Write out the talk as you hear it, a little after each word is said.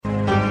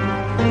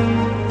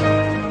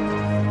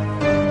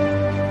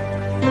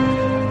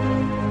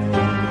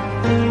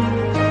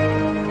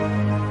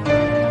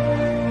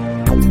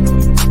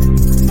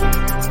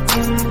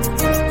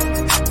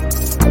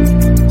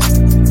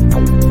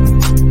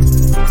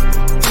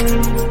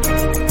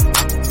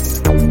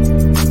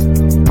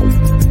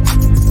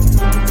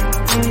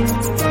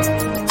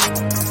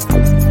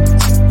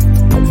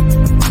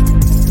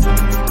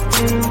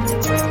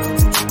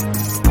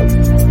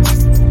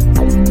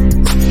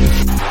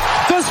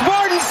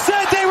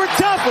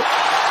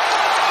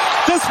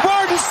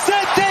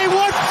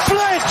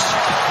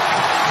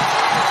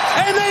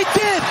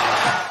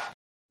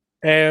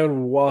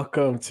And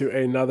welcome to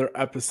another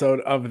episode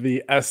of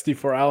the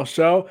SD4L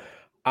show.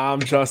 I'm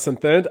Justin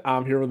Thind.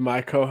 I'm here with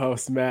my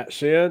co-host Matt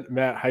Sheehan.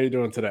 Matt, how you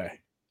doing today?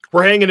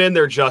 We're hanging in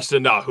there,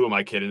 Justin. No, who am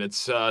I kidding?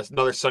 It's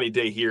another sunny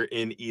day here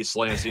in East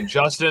Lansing.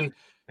 Justin,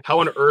 how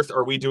on earth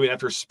are we doing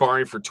after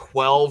sparring for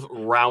 12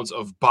 rounds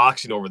of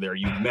boxing over there,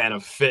 you man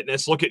of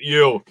fitness? Look at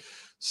you.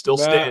 Still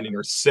Matt, standing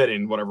or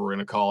sitting, whatever we're going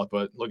to call it.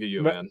 But look at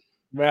you, ma- man.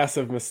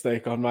 Massive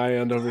mistake on my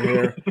end over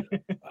here.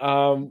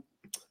 Um,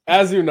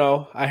 as you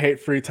know, I hate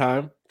free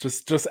time.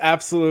 Just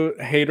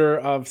absolute hater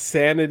of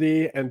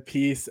sanity and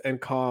peace and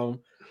calm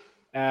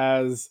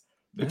as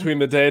between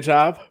the day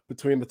job,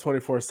 between the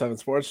 24/7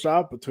 sports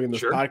job, between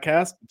this Sure.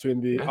 podcast, between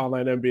the Yeah.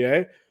 online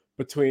NBA,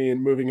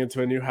 between moving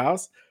into a new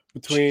house,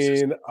 Jesus.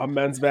 between a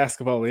men's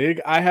basketball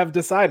league, I have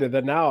decided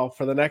that now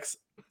for the next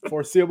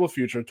foreseeable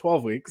future,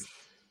 12 weeks,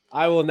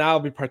 I will now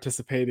be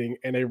participating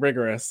in a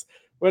rigorous,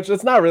 which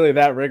it's not really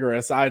that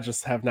rigorous. I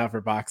just have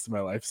never boxed in my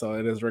life, so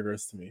it is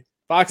rigorous to me,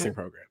 boxing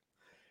program.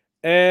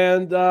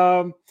 And,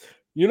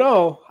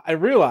 I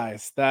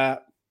realized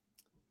that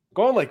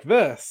going like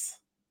this,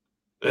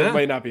 it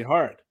might not be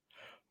hard,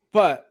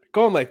 but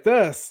going like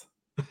this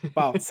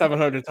about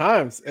 700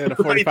 times in a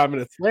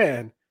 45-minute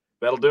span,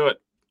 That'll do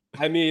it.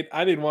 I need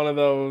one of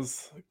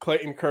those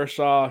Clayton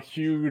Kershaw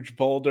huge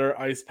boulder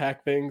ice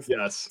pack things.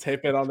 Yes.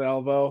 Tape it on the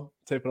elbow,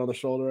 tape it on the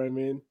shoulder. I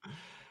mean,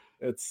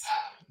 it's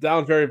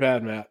down very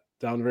bad, Matt.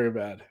 Down very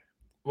bad.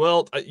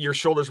 Well, your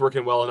shoulder's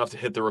working well enough to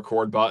hit the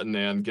record button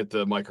and get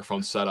the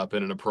microphone set up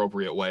in an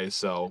appropriate way.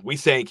 So we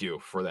thank you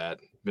for that,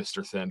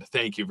 Mr. Thind.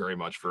 Thank you very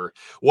much for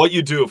what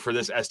you do for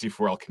this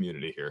SD4L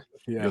community here.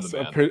 Yes,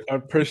 You're the man.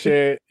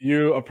 appreciate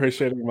you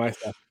appreciating my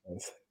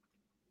sacrifice.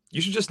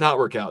 You should just not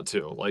work out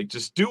too. Like,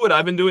 just do what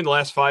I've been doing the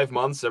last 5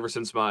 months ever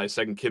since my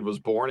second kid was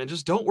born, and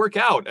just don't work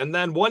out. And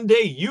then one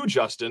day you,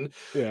 Justin,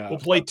 will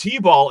play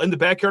t-ball in the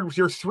backyard with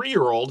your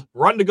 3-year-old,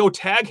 run to go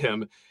tag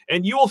him,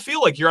 and you will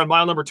feel like you're on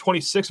mile number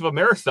 26 of a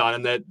marathon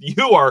and that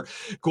you are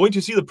going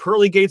to see the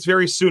pearly gates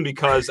very soon,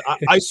 because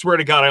I swear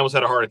to God, I almost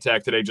had a heart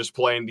attack today just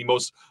playing the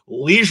most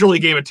leisurely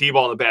game of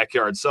t-ball in the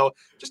backyard. So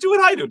just do what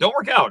I do. Don't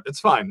work out. It's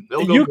fine.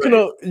 You can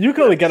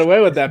only get away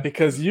with that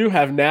because you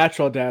have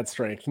natural dad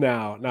strength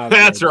now.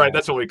 That's right.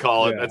 That's what we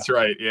call it. Yeah. That's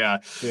right. Yeah.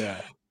 Yeah.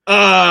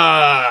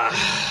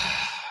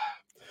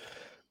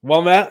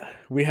 Well, Matt,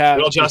 we have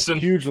a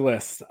huge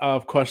list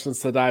of questions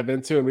to dive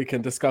into, and we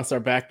can discuss our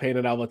back pain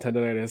and elbow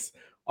tendonitis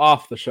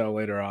off the show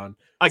later on.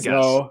 I guess.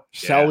 So,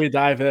 shall we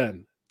dive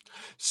in?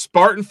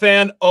 Spartan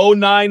Fan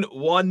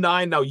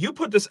 0919. Now, you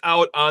put this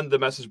out on the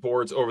message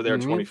boards over there,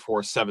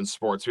 24/7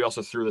 Sports. We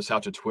also threw this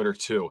out to Twitter,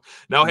 too.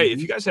 Now, hey,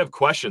 if you guys have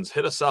questions,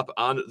 hit us up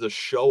on the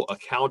show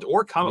account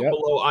or comment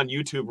below on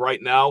YouTube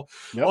right now.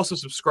 Also,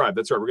 subscribe.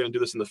 That's right. We're going to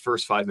do this in the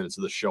first 5 minutes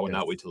of the show and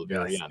not wait till the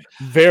very end.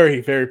 Very,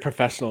 very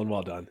professional and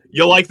well done.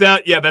 You like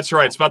that? Yeah, that's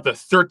right. It's about the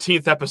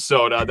 13th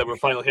episode that we're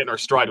finally hitting our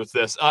stride with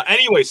this.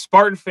 Anyway,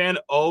 Spartan Fan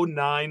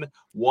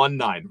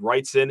 0919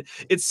 writes in,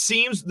 it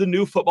seems the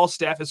new football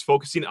staff is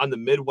focusing on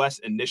the Midwest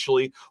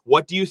initially.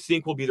 What do you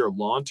think will be their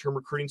long-term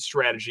recruiting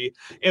strategy?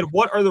 And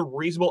what are the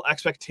reasonable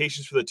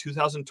expectations for the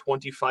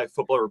 2025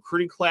 football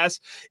recruiting class?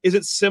 Is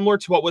it similar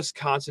to what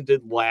Wisconsin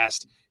did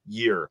last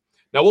year?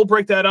 Now, we'll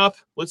break that up.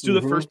 Let's do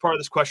the first part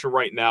of this question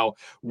right now.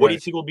 What do you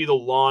think will be the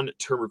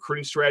long-term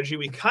recruiting strategy?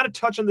 We kind of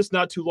touched on this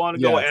not too long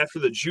ago after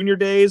the junior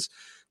days,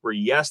 where,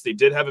 yes, they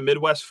did have a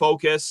Midwest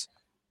focus.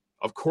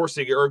 Of course,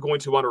 they are going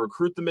to want to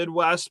recruit the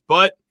Midwest,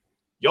 but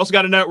you also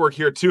got a network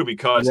here, too,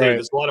 because, hey,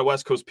 there's a lot of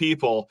West Coast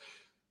people.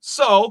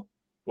 So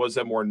was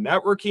that more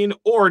networking,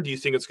 or do you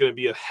think it's going to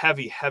be a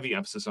heavy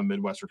emphasis on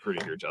Midwest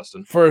recruiting here,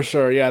 Justin? For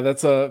sure. Yeah,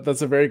 that's a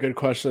very good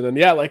question. And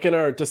yeah, like in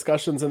our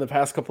discussions in the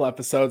past couple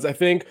episodes, I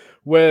think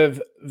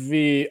with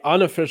the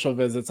unofficial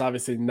visits,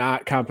 obviously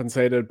not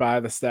compensated by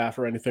the staff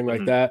or anything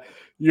like that,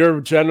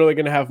 you're generally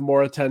going to have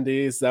more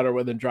attendees that are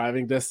within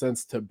driving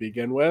distance to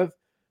begin with.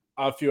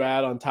 If you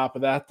add on top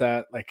of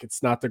that like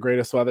it's not the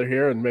greatest weather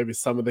here, and maybe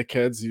some of the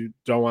kids you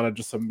don't want to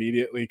just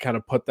immediately kind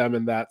of put them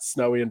in that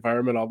snowy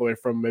environment all the way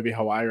from maybe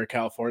Hawaii or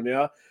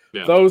California.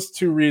 Those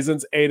two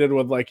reasons aided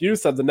with, like you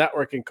said, the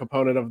networking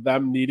component of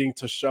them needing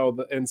to show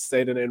the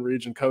in-state and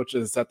in-region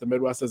coaches that the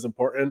Midwest is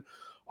important.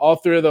 All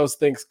three of those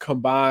things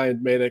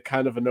combined made it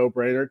kind of a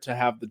no-brainer to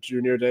have the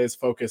junior days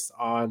focused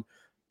on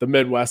the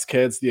Midwest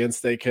kids, the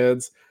in-state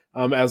kids.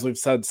 As we've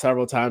said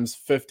several times,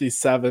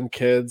 57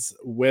 kids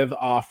with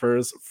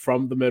offers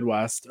from the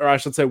Midwest, or I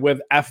should say with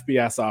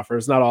FBS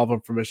offers, not all of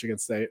them from Michigan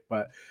State,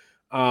 but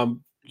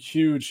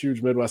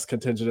huge Midwest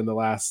contingent in the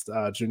last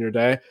junior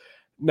day.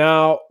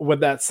 Now, with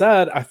that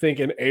said, I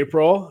think in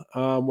April,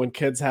 when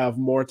kids have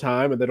more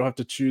time and they don't have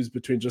to choose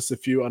between just a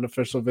few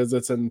unofficial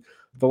visits in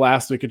the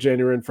last week of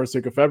January and first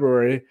week of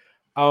February,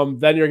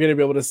 then you're going to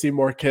be able to see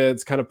more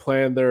kids kind of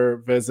plan their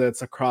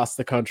visits across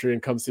the country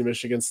and come see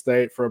Michigan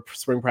State for a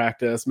spring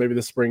practice, maybe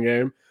the spring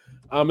game.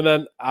 And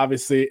then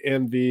obviously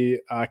in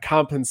the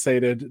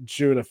compensated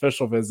June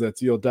official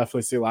visits, you'll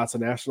definitely see lots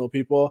of national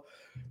people.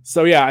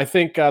 So yeah, I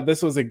think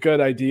this was a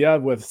good idea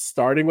with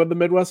starting with the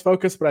Midwest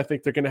focus, but I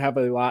think they're going to have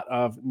a lot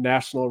of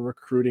national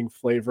recruiting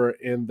flavor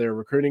in their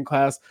recruiting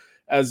class.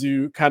 as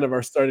you kind of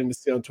are starting to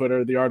see on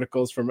Twitter, the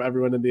articles from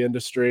everyone in the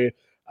industry.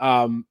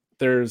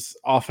 There's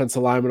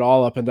offensive linemen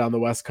all up and down the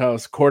West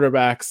Coast,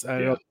 quarterbacks.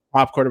 I know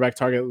top quarterback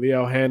target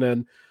Leo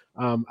Hannon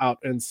out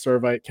in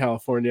Servite,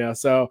 California.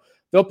 So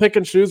they'll pick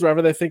and choose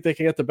wherever they think they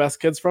can get the best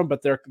kids from,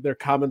 but they're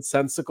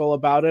commonsensical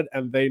about it,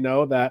 and they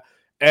know that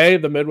A,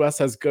 the Midwest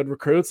has good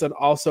recruits, and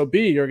also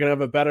B, you're going to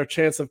have a better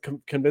chance of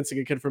convincing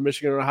a kid from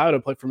Michigan or Ohio to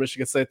play for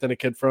Michigan State than a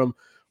kid from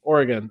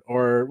Oregon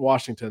or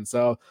Washington.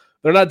 So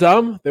they're not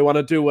dumb. They want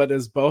to do what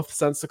is both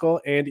sensical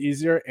and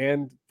easier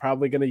and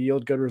probably going to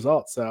yield good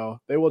results.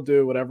 So they will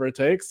do whatever it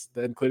takes,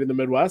 including the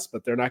Midwest,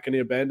 but they're not going to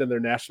abandon their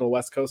national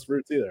West Coast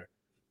roots either.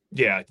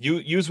 Yeah, you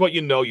use what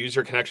you know, use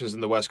your connections in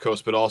the West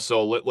Coast, but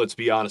also let's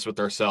be honest with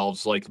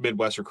ourselves. Like,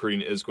 Midwest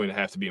recruiting is going to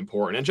have to be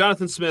important, and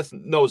Jonathan Smith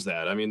knows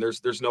that. I mean,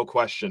 there's no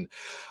question.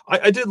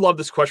 I did love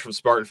this question from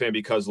Spartan Fan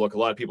because, look, a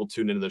lot of people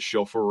tune into this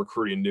show for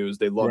recruiting news.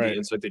 They love the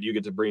insight that you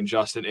get to bring,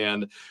 Justin.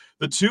 And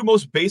the two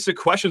most basic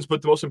questions,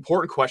 but the most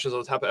important questions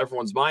on the top of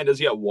everyone's mind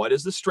is, what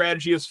is the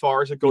strategy as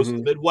far as it goes to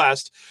the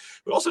Midwest?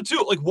 But also,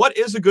 too, like, what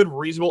is a good,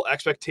 reasonable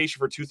expectation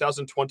for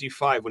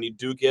 2025 when you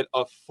do get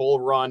a full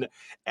run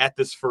at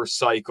this first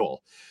cycle?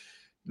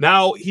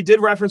 Now, he did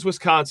reference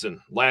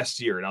Wisconsin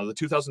last year. Now, the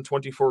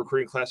 2024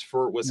 recruiting class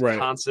for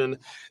Wisconsin,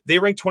 they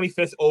ranked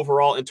 25th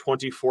overall in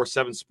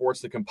 24/7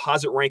 Sports. The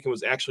composite ranking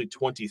was actually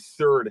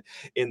 23rd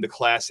in the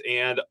class.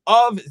 And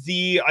of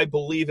the, I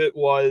believe it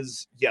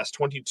was,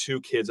 22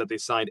 kids that they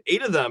signed,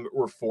 8 of them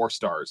were 4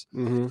 stars.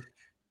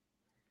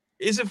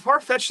 Is it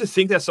far-fetched to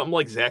think that something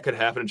like that could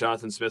happen in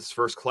Jonathan Smith's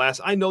first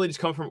class? I know that he's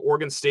come from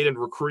Oregon State and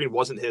recruiting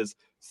wasn't his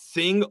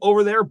thing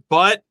over there,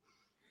 but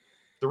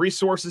the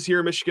resources here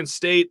in Michigan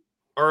State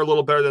are a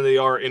little better than they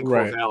are in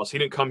Corvallis. He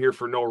didn't come here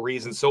for no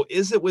reason. So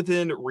is it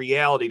within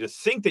reality to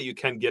think that you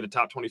can get a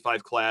top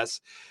 25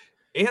 class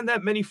and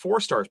that many 4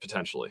 stars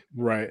potentially?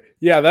 Right.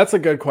 Yeah, that's a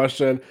good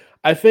question.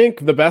 I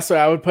think the best way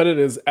I would put it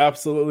is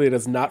absolutely it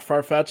is not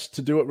far-fetched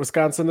to do what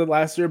Wisconsin did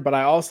last year, but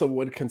I also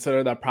would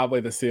consider that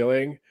probably the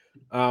ceiling,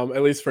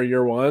 at least for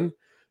year one.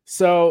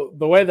 So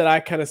the way that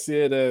I kind of see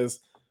it is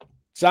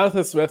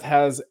Jonathan Smith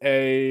has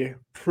a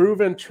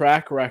proven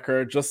track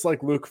record, just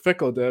like Luke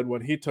Fickell did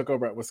when he took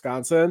over at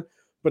Wisconsin.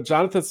 But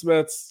Jonathan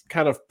Smith's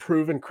kind of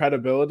proven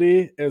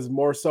credibility is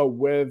more so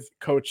with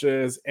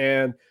coaches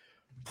and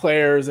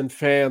players and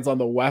fans on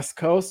the West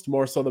Coast,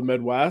 more so the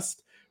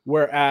Midwest.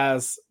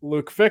 Whereas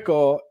Luke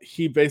Fickell,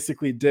 he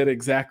basically did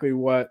exactly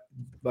what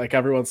like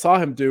everyone saw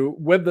him do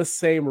with the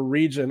same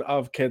region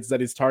of kids that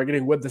he's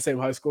targeting, with the same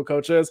high school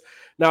coaches.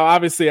 Now,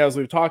 obviously, as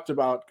we've talked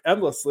about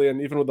endlessly, and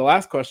even with the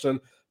last question,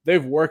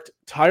 they've worked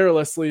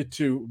tirelessly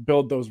to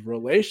build those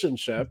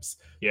relationships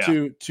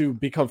to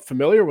become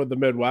familiar with the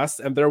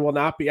Midwest, and there will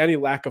not be any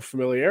lack of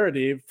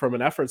familiarity from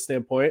an effort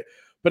standpoint.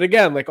 But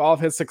again, like all of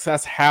his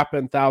success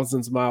happened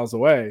thousands of miles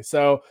away.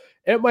 So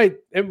he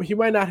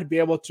might not be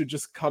able to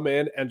just come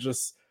in and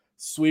just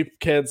sweep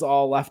kids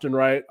all left and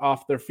right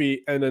off their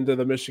feet and into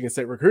the Michigan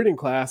State recruiting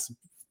class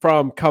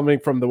from coming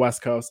from the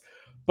West Coast.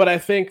 But I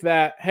think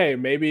that, hey,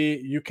 maybe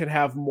you can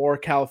have more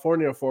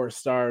California 4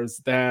 stars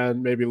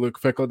than maybe Luke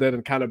Fickell did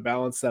and kind of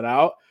balance that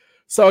out.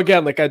 So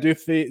again, like I do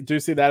see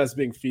that as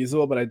being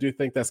feasible, but I do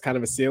think that's kind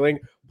of a ceiling.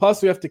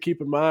 Plus, we have to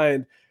keep in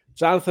mind,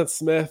 Jonathan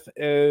Smith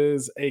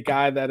is a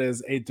guy that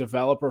is a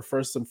developer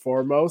first and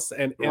foremost.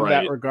 And in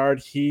that regard,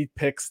 he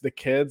picks the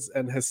kids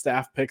and his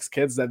staff picks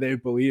kids that they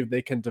believe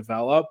they can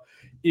develop,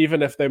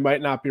 even if they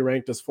might not be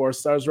ranked as 4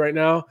 stars right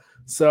now.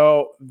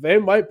 So they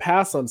might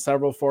pass on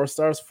several 4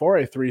 stars for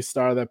a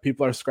 3-star that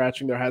people are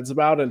scratching their heads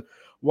about. And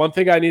one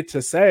thing I need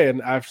to say,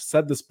 and I've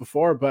said this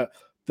before, but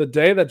the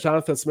day that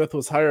Jonathan Smith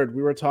was hired,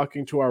 we were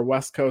talking to our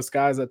West Coast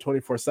guys at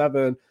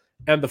 24/7.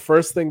 And the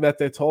first thing that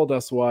they told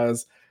us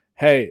was,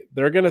 hey,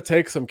 they're going to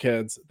take some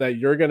kids that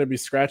you're going to be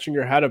scratching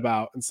your head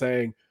about and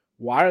saying,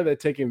 why are they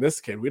taking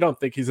this kid? We don't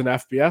think he's an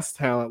FBS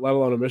talent, let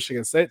alone a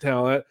Michigan State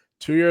talent.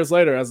 2 years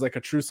later, as like a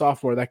true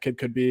sophomore, that kid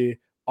could be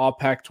all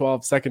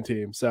Pac-12 second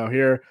team. So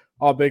here,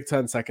 all Big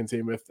Ten second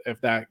team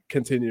if that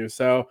continues.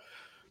 So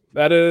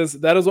that is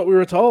what we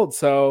were told.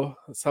 So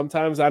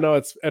sometimes I know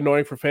it's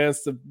annoying for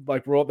fans to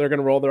like they're going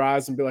to roll their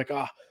eyes and be like,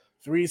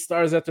 3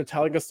 stars that they're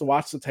telling us to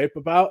watch the tape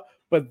about.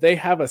 But they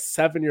have a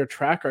 7-year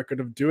track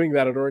record of doing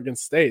that at Oregon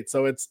State.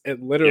 So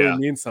it literally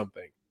means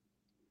something.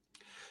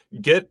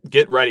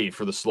 Get ready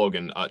for the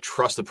slogan,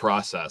 trust the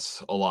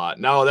process a lot.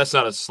 No, that's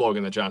not a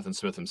slogan that Jonathan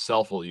Smith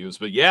himself will use.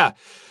 But yeah,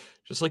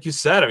 just like you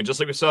said, I mean, just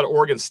like we saw at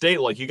Oregon State,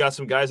 like you got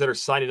some guys that are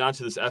signing on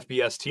to this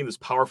FBS team, this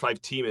Power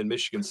 5 team in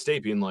Michigan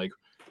State being like,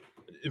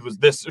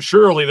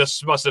 surely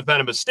this must have been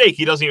a mistake.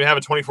 He doesn't even have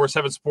a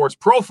 24/7 Sports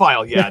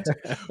profile yet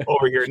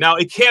over here. Now,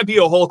 it can't be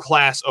a whole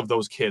class of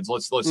those kids.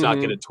 Let's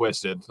not get it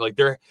twisted. Like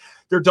there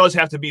does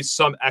have to be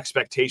some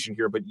expectation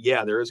here, but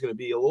yeah, there is going to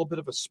be a little bit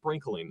of a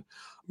sprinkling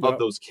of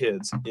those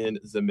kids in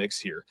the mix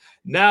here.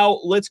 Now,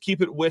 let's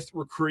keep it with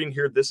recruiting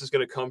here. This is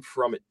going to come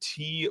from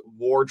T.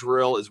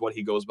 Wardrill, is what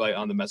he goes by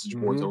on the message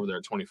boards over there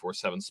at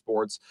 24/7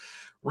 Sports.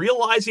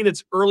 Realizing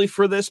it's early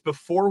for this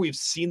before we've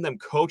seen them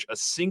coach a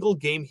single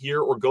game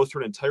here or go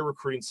through an entire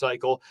recruiting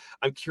cycle,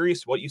 I'm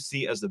curious what you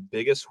see as the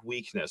biggest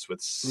weakness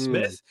with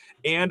Smith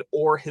and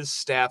or his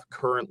staff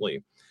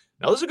currently.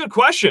 Now, this is a good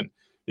question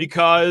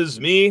because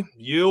me,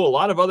 you, a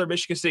lot of other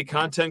Michigan State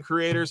content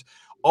creators,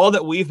 all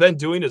that we've been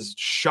doing is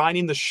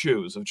shining the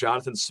shoes of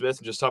Jonathan Smith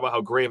and just talk about how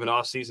great of an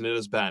offseason it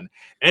has been.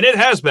 And it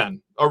has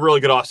been a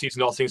really good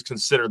offseason, all things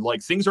considered.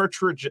 Like, things are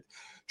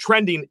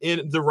trending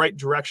in the right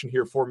direction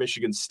here for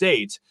Michigan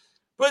State,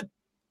 but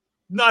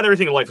not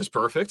everything in life is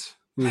perfect.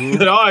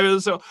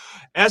 So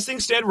as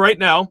things stand right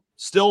now,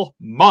 still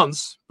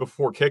months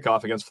before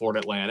kickoff against Florida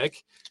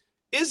Atlantic,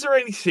 is there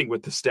anything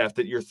with the staff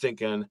that you're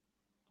thinking,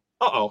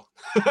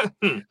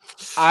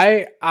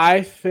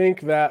 I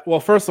think that,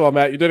 well, first of all,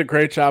 Matt, you did a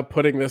great job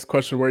putting this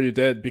question where you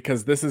did,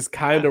 because this is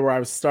kind of where I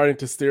was starting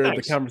to steer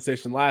the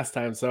conversation last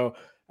time. So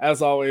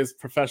as always,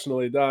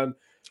 professionally done.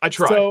 I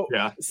try.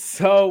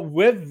 So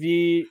with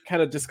the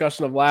kind of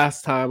discussion of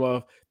last time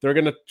of they're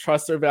going to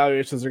trust their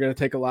evaluations, they're going to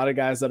take a lot of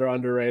guys that are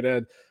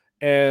underrated,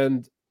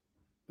 and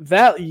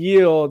that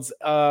yields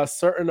a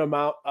certain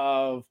amount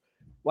of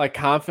like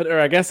confidence, or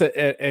I guess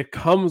it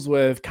comes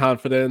with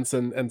confidence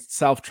and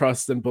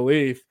self-trust and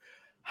belief.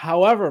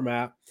 However,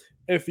 Matt,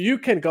 if you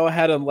can go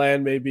ahead and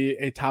land maybe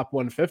a top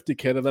 150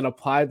 kid and then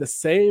apply the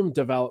same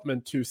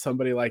development to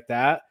somebody like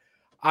that,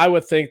 I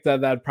would think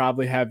that that'd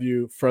probably have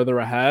you further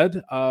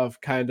ahead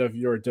of kind of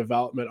your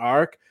development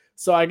arc.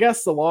 So I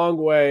guess the long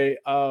way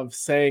of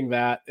saying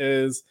that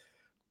is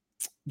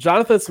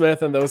Jonathan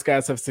Smith and those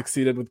guys have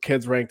succeeded with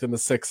kids ranked in the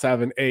 6,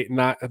 7, 8,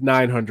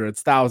 900s,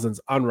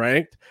 thousands,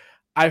 unranked.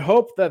 I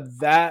hope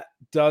that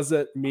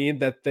doesn't mean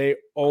that they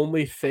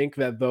only think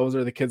that those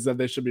are the kids that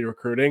they should be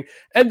recruiting,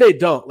 and they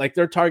don't. Like,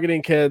 they're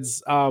targeting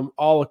kids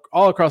all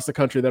across the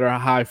country that are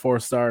high 4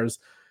 stars.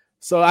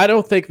 So I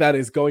don't think that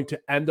is going to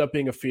end up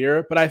being a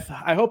fear, but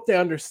I hope they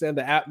understand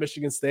that at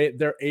Michigan State,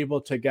 they're able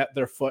to get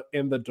their foot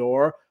in the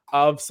door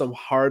of some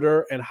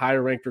harder and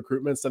higher ranked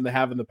recruitments than they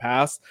have in the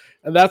past.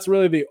 And that's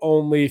really the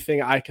only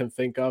thing I can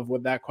think of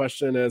with that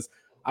question is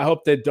I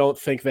hope they don't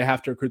think they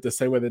have to recruit the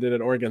same way they did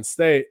at Oregon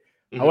State.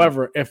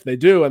 However, if they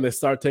do and they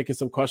start taking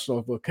some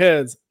questionable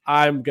kids,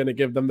 I'm going to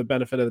give them the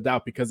benefit of the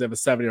doubt because they have a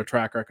 7-year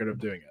track record of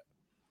doing it.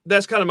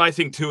 That's kind of my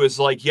thing too, is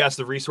like, yes,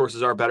 the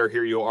resources are better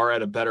here. You are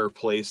at a better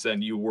place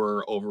than you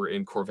were over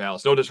in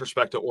Corvallis. No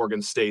disrespect to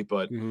Oregon State,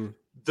 but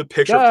the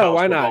picture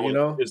why not?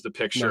 Is the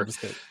picture.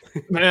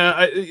 No,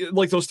 man,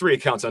 like those 3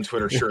 accounts on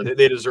Twitter, sure,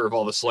 they deserve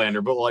all the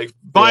slander, but like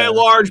by and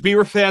large,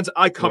 Beaver fans,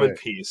 I come in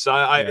peace.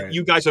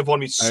 You guys have won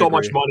me so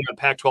much money on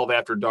Pac-12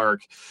 After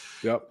Dark.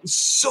 Yep.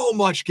 So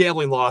much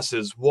gambling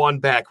losses won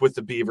back with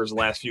the Beavers the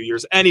last few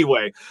years.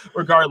 Anyway,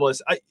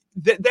 regardless,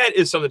 that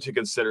is something to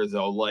consider,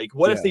 though. Like,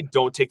 what if they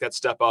don't take that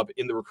step up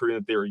in the recruiting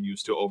that they were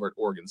used to over at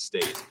Oregon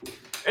State?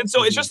 And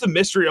so it's just the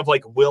mystery of,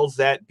 like, will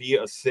that be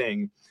a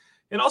thing?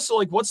 And also,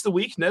 like, what's the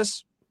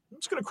weakness? I'm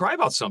just going to cry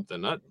about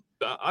something.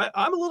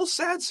 I'm a little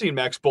sad seeing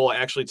Max Bola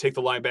actually take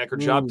the linebacker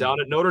job down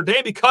at Notre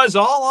Dame, because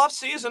all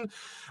offseason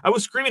I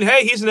was screaming,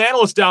 hey, he's an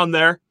analyst down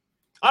there.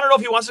 I don't know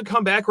if he wants to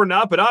come back or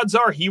not, but odds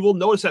are he will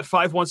notice that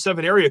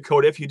 517 area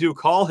code if you do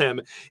call him.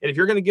 And if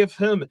you're going to give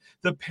him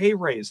the pay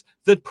raise,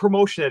 the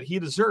promotion that he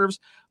deserves,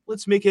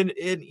 let's make it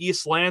in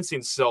East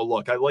Lansing. So,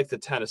 look, I like the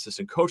 10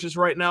 assistant coaches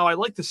right now. I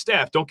like the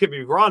staff. Don't get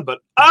me wrong, but,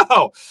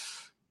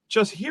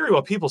 just hearing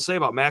what people say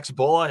about Max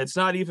Bola, it's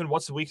not even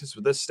what's the weakness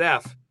with this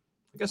staff.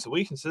 I guess the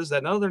weakness is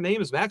that none of their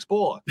name is Max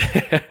Bola.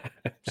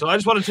 So I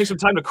just want to take some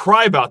time to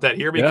cry about that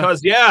here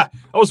because, I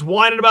was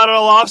whining about it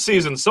all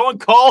offseason. Someone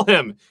call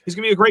him. He's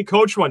going to be a great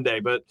coach one day.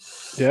 But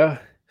now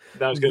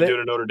he's going to do it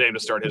at Notre Dame to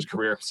start his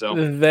career. So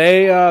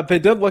they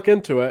did look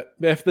into it.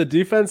 If the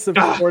defensive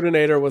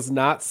coordinator was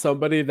not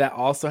somebody that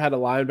also had a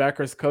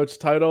linebackers coach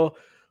title,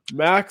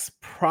 Max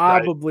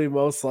probably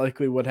most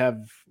likely would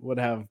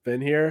have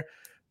been here.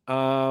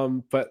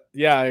 But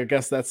I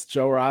guess that's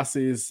Joe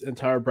Rossi's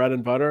entire bread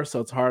and butter. So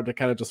it's hard to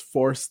kind of just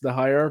force the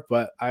hire,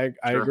 but I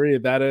agree.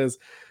 That is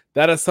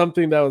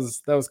something that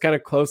was kind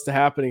of close to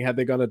happening had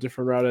they gone a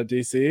different route at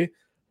DC,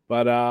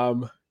 but,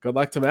 good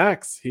luck to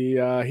Max. He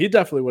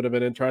definitely would have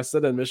been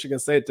interested, and Michigan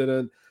State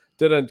didn't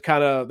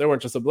kind of, they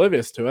weren't just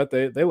oblivious to it.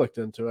 They looked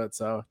into it.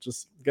 So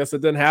just guess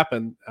it didn't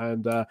happen.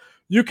 And,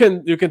 you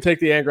can take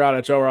the anger out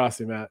at Joe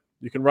Rossi, Matt.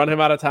 You can run him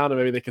out of town and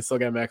maybe they can still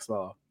get Max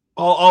Mello.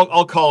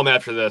 I'll call him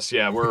after this.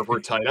 Yeah, we're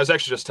tight. I was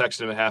actually just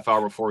texting him a half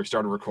hour before we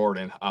started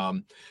recording.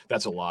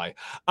 That's a lie.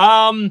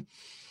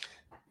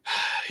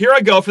 Here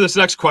I go for this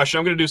next question.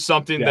 I'm going to do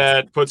something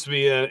that puts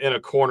me in a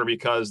corner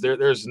because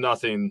there's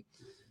nothing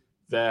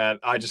that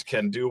I just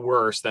can do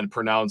worse than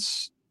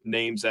pronounce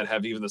names that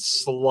have even the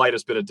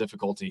slightest bit of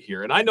difficulty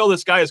here. And I know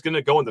this guy is going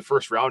to go in the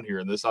first round here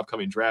in this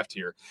upcoming draft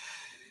here.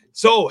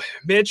 So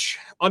Mitch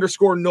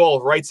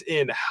 _Noel writes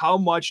in, how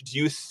much do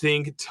you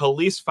think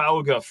Talise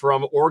Fauga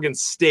from Oregon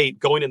State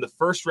going in the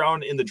first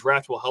round in the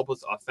draft will help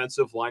with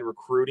offensive line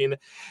recruiting,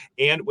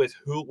 and with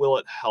who will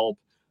it help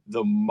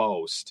the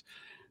most?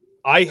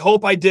 I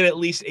hope I did at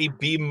least a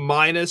B-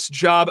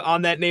 job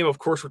on that name. Of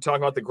course, we're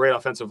talking about the great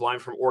offensive line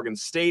from Oregon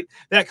State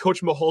that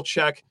Coach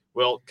Maholchek,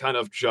 well, kind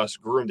of just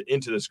groomed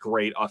into this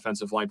great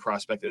offensive line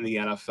prospect in the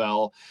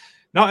NFL.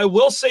 Now, I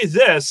will say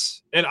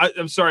this, and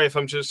I'm sorry if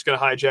I'm just going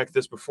to hijack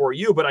this before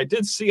you, but I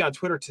did see on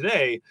Twitter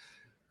today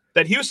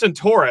that Houston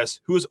Torres,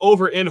 who is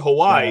over in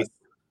Hawaii, Yes.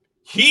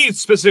 he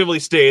specifically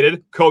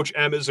stated Coach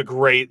M is a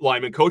great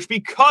lineman coach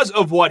because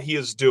of what he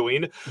is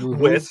doing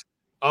with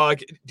do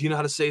you know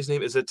how to say his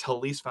name? Is it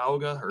Talise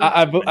Fauga?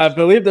 I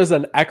believe there's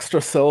an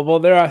extra syllable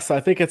there, so I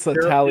think it's a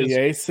There is-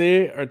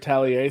 Taliesin or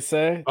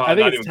Taliese. I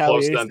think it's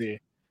Taliesin.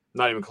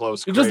 Not even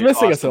close. You're just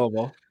missing a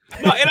syllable.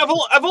 No, and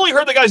I've only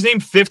heard the guy's name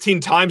 15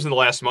 times in the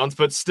last month,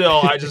 but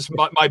still,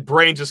 my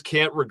brain just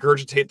can't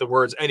regurgitate the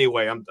words.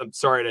 Anyway, I'm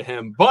sorry to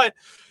him, but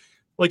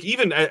like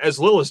even as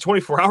little as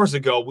 24 hours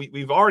ago,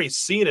 we've already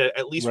seen it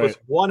at least with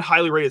one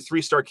highly rated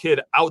 3-star kid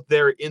out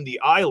there in the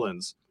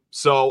islands.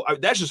 So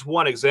that's just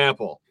one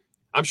example.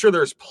 I'm sure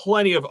there's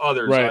plenty of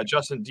others.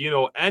 Justin, do you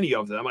know any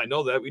of them? I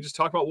know that we just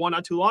talked about one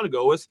not too long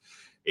ago with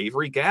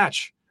Avery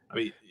Gatch. I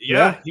mean,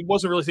 he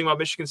wasn't really thinking about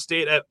Michigan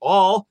State at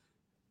all,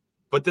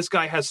 but this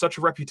guy has such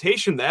a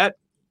reputation that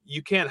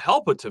you can't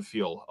help but to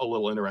feel a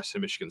little interested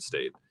in Michigan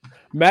State.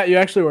 Matt, you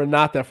actually were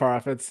not that far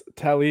off. It's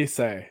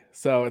Talise,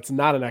 so it's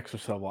not an extra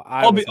syllable.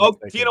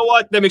 You know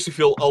what? That makes me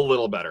feel a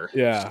little better.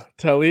 Yeah,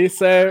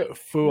 Talise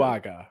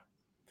Fuaga.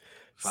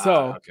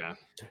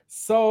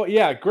 So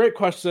yeah, great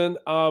question.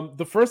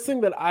 The first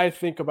thing that I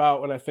think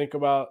about when I think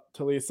about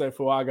Talise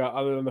Fuaga,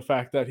 other than the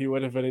fact that he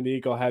would have been an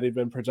Eagle had he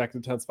been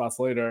projected 10 spots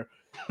later,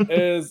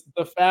 is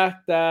the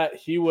fact that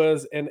he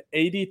was an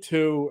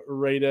 82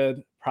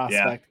 rated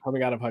prospect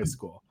coming out of high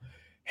school.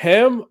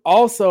 Him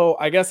also,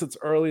 I guess it's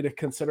early to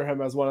consider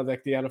him as one of the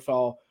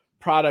NFL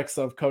products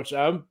of Coach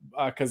M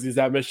because he's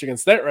at Michigan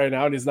State right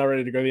now and he's not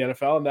ready to go to the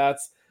NFL, and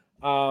that's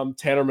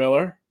Tanner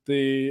Miller,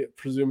 the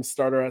presumed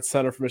starter at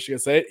center for Michigan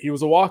State. He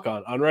was a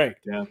walk-on, unranked.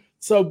 Yeah.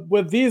 So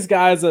with these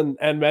guys and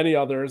many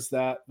others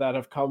that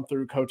have come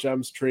through Coach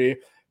M's tree,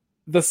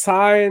 the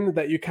sign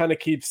that you kind of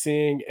keep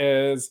seeing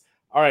is,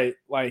 all right,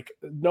 like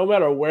no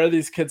matter where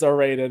these kids are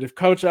rated, if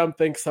Coach M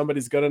thinks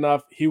somebody's good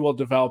enough, he will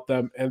develop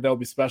them and they'll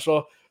be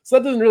special. So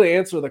that doesn't really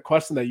answer the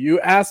question that you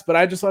asked, but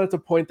I just wanted to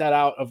point that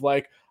out of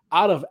like,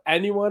 out of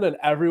anyone and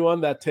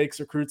everyone that takes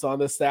recruits on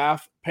this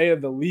staff, paying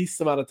the least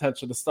amount of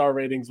attention to star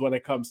ratings when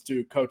it comes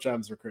to Coach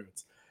M's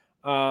recruits.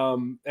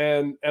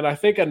 And I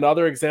think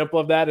another example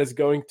of that is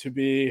going to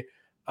be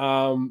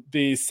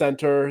the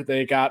center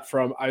they got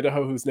from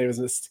Idaho, whose name is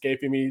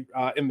escaping me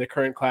in the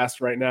current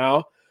class right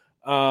now.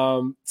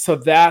 So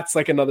that's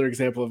like another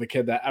example of a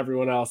kid that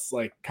everyone else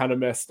like kind of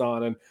missed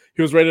on. And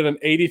he was rated an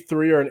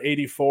 83 or an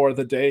 84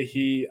 the day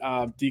he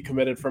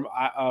decommitted from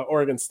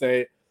Oregon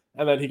State.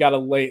 And then he got a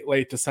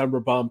late December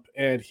bump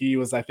and he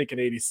was, I think, an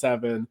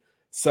 87.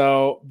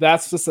 So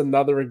that's just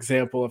another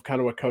example of kind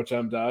of what Coach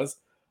M does.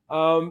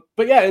 But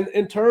yeah,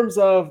 in terms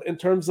of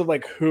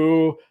like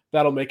who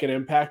that'll make an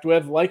impact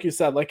with, like you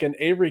said, like in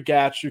Avery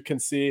Gatch, you can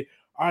see,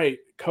 all right,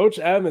 Coach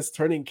M is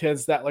turning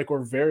kids that like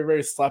were very,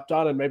 very slept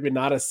on and maybe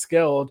not as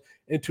skilled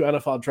into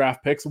NFL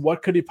draft picks.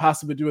 What could he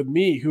possibly do with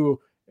me, who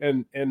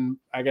in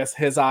I guess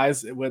his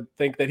eyes would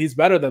think that he's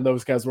better than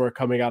those guys were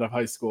coming out of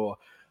high school?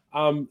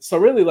 So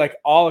really, like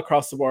all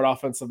across the board,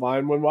 offensive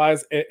lineman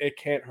wise, it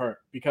can't hurt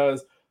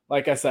because,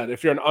 like I said,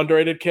 if you're an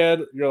underrated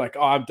kid, you're like,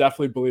 oh, I'm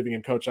definitely believing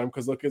in Coach M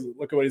because look at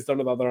what he's done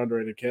with other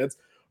underrated kids.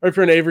 Or if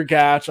you're an Avery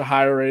Gatch, a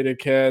higher rated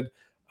kid,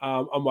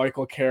 a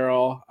Michael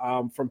Carroll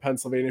from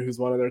Pennsylvania, who's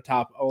one of their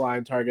top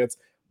O-line targets,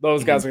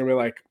 those guys are gonna be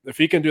like, if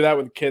he can do that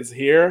with kids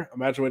here,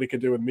 imagine what he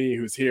could do with me,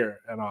 who's here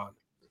and on.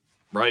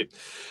 Right.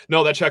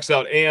 No, that checks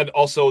out. And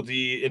also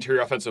the interior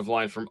offensive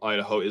line from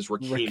Idaho is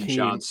Rakeem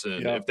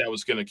Johnson. Yep. If that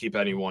was going to keep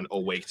anyone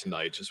awake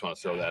tonight, just want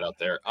to throw that out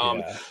there.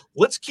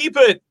 Let's keep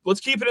it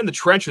in the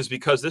trenches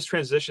because this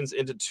transitions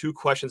into two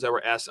questions that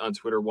were asked on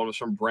Twitter. One was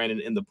from Brandon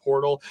in the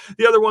portal.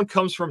 The other one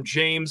comes from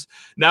James.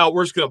 Now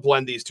we're just going to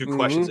blend these two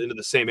questions into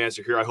the same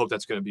answer here. I hope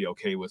that's going to be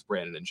okay with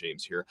Brandon and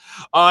James here.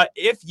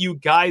 If you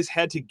guys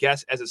had to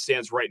guess as it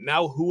stands right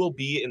now, who will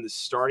be in the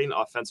starting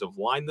offensive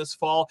line this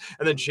fall?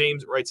 And then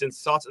James writes in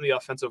thoughts on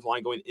the offensive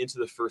line going into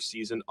the first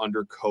season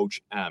under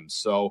Coach M.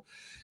 So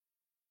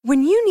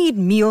when you need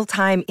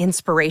mealtime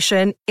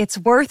inspiration, it's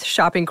worth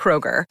shopping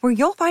Kroger, where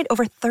you'll find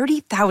over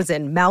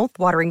 30,000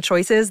 mouth-watering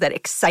choices that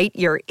excite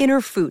your inner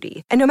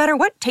foodie. And no matter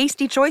what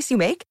tasty choice you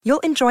make,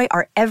 you'll enjoy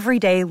our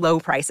everyday low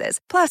prices,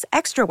 plus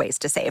extra ways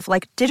to save,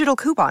 like digital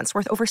coupons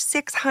worth over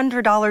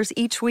 $600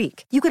 each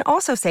week. You can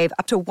also save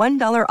up to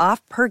 $1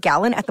 off per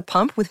gallon at the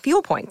pump with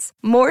fuel points.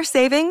 More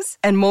savings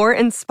and more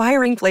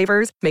inspiring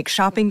flavors make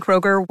shopping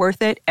Kroger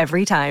worth it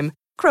every time.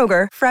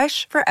 Kroger,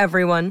 fresh for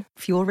everyone.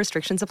 Fuel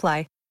restrictions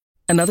apply.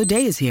 Another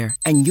day is here,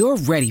 and you're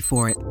ready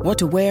for it. What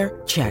to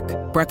wear? Check.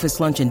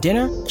 Breakfast, lunch, and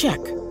dinner?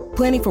 Check.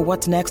 Planning for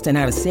what's next and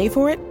how to save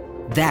for it?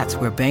 That's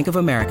where Bank of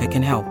America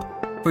can help.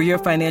 For your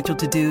financial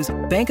to-dos,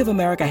 Bank of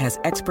America has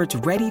experts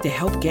ready to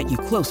help get you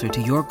closer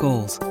to your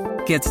goals.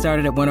 Get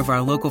started at one of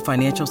our local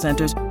financial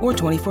centers or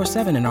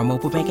 24/7 in our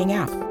mobile banking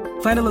app.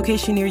 Find a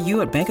location near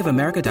you at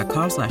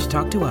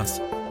bankofamerica.com/talktous.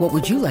 What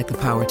would you like the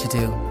power to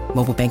do?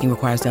 Mobile banking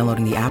requires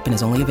downloading the app and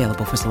is only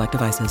available for select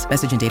devices.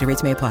 Message and data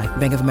rates may apply.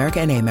 Bank of America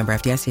N.A., member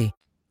FDIC.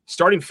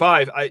 Starting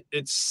five,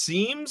 it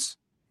seems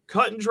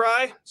cut and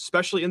dry,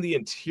 especially in the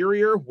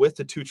interior with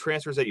the two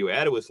transfers that you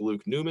added with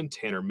Luke Newman,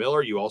 Tanner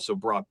Miller. You also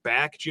brought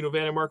back Gino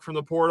Vandermark from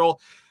the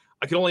portal.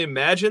 I can only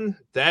imagine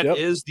that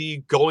is the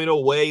going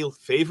away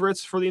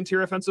favorites for the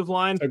interior offensive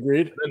line.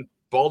 Agreed. And then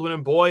Baldwin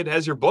and Boyd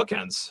as your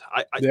bookends.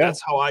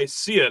 That's how I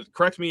see it.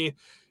 Correct me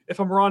if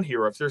I'm wrong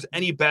here, if there's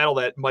any battle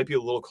that might be a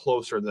little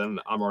closer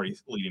than I'm already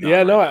leading.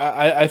 Yeah, no,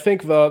 I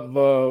think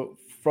the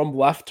from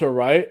left to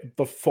right,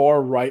 the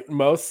four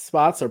rightmost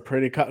spots are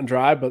pretty cut and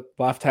dry, but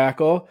left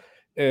tackle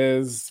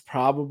is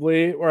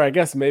probably, or I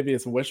guess maybe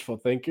it's wishful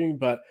thinking,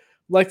 but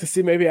I'd like to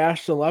see maybe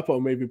Ashton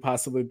Lepo maybe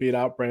possibly beat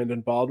out Brandon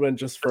Baldwin,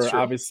 just for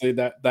obviously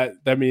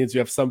that means you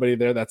have somebody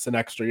there that's an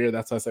extra year.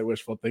 That's why I say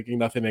wishful thinking,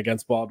 nothing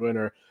against Baldwin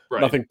or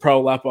nothing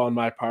pro Lepo on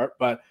my part,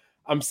 but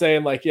I'm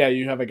saying, like, yeah,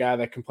 you have a guy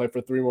that can play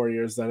for 3 more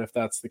years then if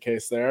that's the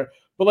case there.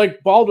 But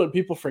like Baldwin,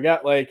 people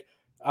forget, like,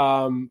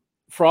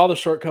 for all the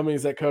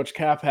shortcomings that Coach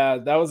Cap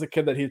had, that was a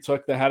kid that he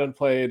took that hadn't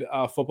played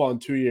football in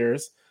 2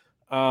 years.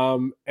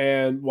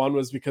 And one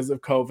was because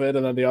of COVID,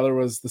 and then the other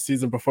was the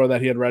season before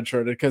that he had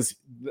redshirted because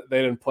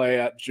they didn't play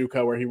at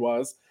JUCO where he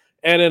was.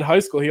 And in high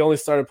school, he only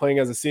started playing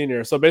as a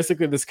senior. So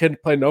basically, this kid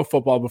played no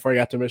football before he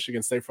got to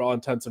Michigan State for all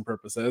intents and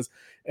purposes.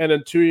 And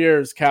in 2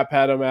 years, Cap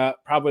had him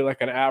at probably like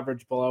an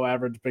average, below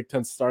average Big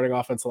Ten starting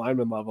offensive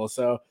lineman level.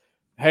 So,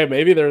 hey,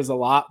 maybe there's a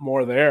lot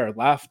more there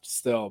left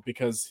still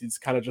because he's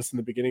kind of just in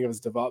the beginning of his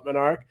development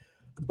arc.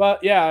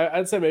 But yeah,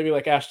 I'd say maybe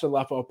like Ashton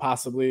Lepo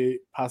possibly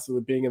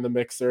being in the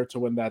mixer to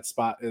win that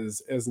spot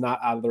is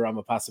not out of the realm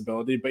of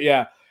possibility. But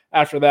yeah,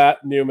 after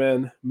that,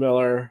 Newman,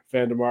 Miller,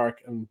 Vandermark,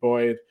 and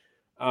Boyd.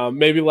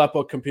 Maybe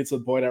Lepo competes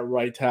with Boyd at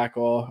right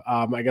tackle.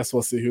 I guess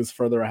we'll see who's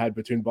further ahead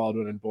between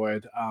Baldwin and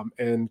Boyd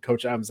in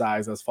Coach M's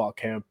eyes as fall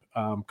camp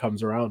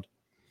comes around.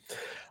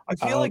 I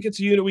feel like it's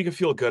a unit we can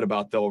feel good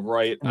about, though,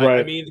 right?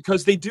 Right. I mean,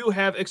 because they do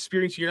have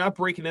experience. You're not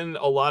breaking in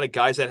a lot of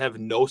guys that have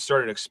no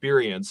starting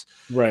experience.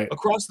 Right.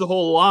 Across the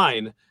whole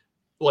line,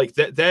 like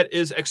that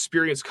is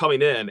experience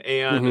coming in.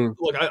 And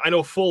look, I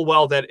know full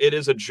well that it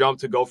is a jump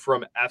to go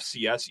from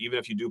FCS, even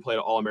if you do play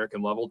at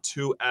All-American level,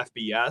 to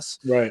FBS.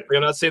 Right. Like,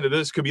 I'm not saying that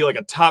this could be like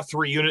a top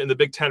 3 unit in the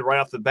Big Ten right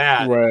off the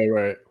bat.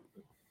 Right.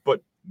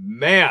 But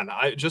man,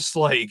 I just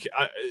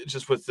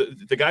with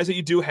the guys that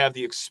you do have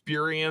the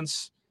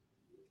experience.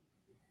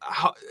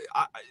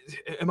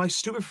 Am I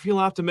stupid for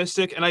feeling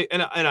optimistic? And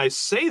I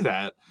say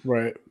that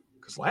right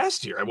because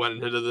last year I went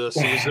into the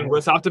season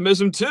with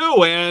optimism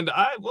too, and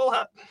I will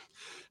have.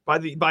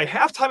 By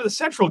halftime of the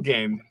Central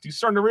game, you're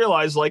starting to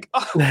realize, like,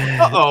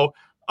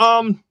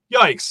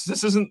 yikes,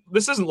 this isn't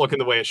looking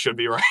the way it should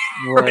be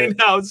right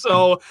now.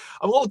 So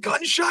I'm a little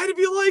gun shy to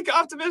be like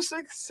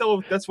optimistic.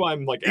 So that's why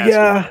I'm like asking.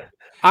 Yeah,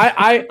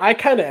 I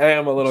kind of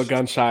am a little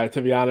gun shy,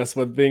 to be honest,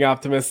 with being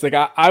optimistic.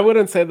 I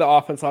wouldn't say the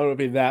offense line would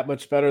be that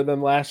much better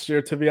than last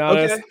year, to be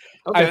honest.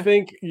 Okay. I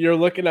think you're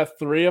looking at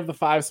 3 of the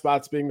 5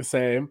 spots being the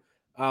same.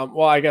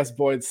 Well, I guess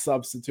Boyd's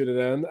substituted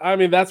in. I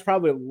mean, that's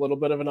probably a little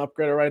bit of an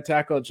upgrade at right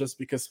tackle just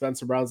because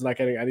Spencer Brown's not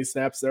getting any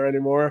snaps there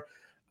anymore.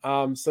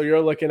 So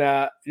you're looking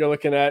at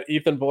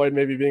Ethan Boyd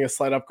maybe being a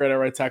slight upgrade at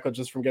right tackle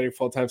just from getting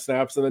full-time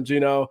snaps, and then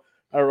Gino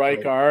at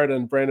right guard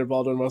and Brandon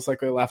Baldwin most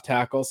likely left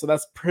tackle. So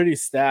that's pretty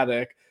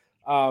static,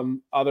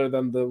 other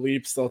than the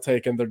leap still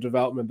taking their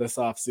development this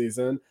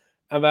offseason.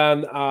 And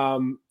then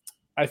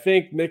I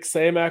think Nick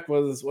Samak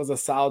was a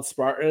solid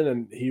Spartan,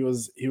 and he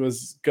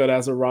was good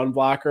as a run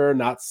blocker,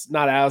 not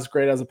as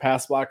great as a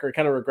pass blocker.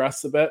 Kind of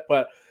regressed a bit,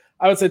 but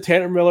I would say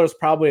Tanner Miller is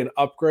probably an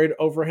upgrade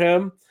over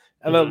him.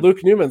 And then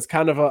Luke Newman's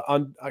kind of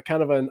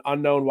an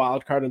unknown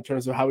wild card in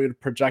terms of how he would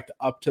project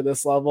up to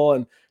this level.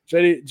 And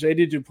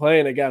JD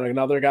Duplain, again,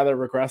 another guy that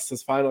regressed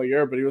his final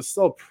year, but he was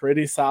still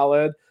pretty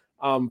solid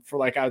for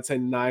like I would say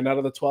 9 out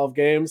of the 12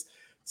 games.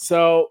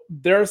 So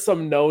there are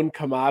some known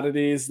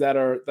commodities that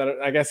are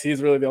I guess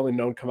he's really the only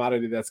known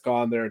commodity that's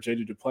gone there,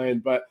 JD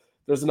Duplain, but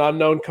there's an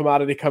unknown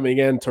commodity coming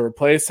in to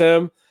replace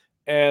him.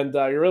 And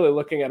you're really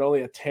looking at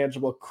only a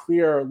tangible,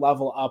 clear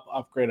level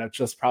upgrade at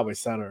just probably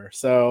center.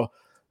 So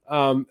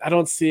I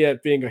don't see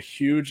it being a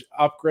huge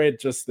upgrade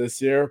just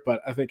this year,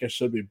 but I think it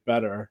should be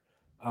better.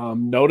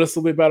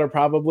 Noticeably better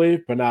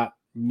probably, but not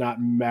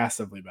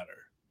massively better.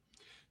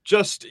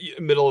 Just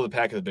middle of the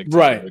pack of the Big Ten.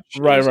 Right,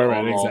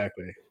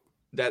 exactly.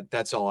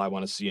 That's all I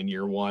want to see in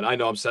year one. I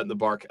know I'm setting the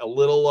bar a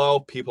little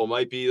low. People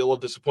might be a little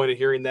disappointed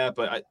hearing that,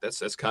 but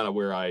that's kind of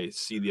where I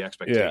see the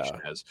expectation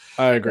as.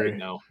 I agree. Right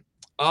now.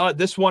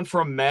 This one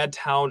from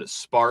Madtown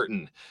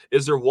Spartan.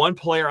 Is there one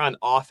player on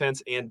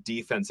offense and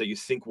defense that you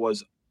think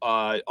was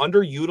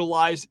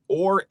underutilized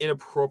or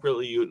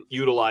inappropriately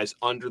utilized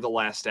under the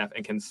last staff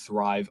and can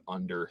thrive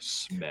under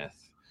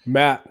Smith?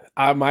 Matt,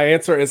 my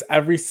answer is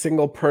every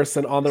single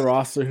person on the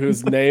roster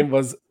whose name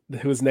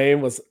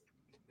was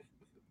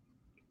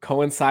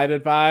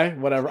coincided by,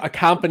 whatever,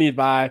 accompanied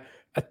by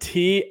a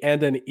T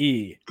and an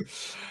E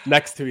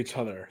next to each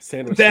other.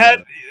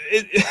 That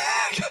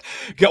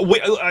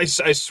I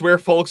swear,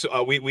 folks,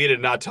 we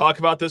did not talk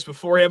about this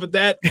beforehand, but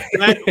that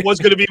was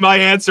going to be my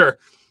answer.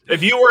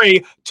 If you were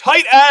a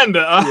tight end,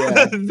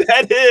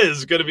 that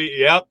is going to be,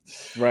 yep.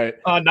 Right.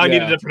 Now I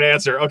need a different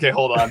answer. Okay,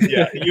 hold on.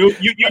 Yeah, you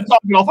talk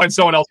and I'll find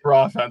someone else for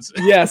offense.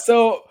 Yeah,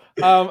 so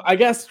I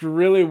guess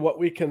really what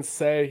we can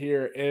say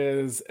here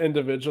is,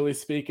 individually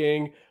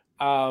speaking,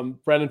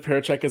 Brendan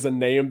Perchek is a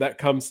name that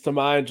comes to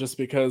mind just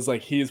because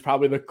like he's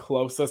probably the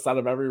closest out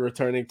of every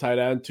returning tight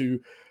end to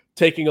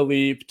taking a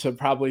leap, to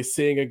probably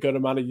seeing a good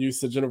amount of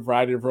usage in a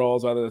variety of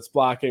roles, whether it's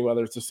blocking,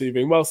 whether it's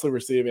receiving, mostly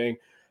receiving.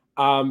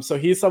 So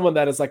he's someone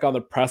that is like on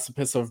the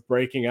precipice of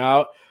breaking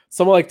out.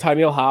 Someone like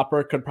Tyneil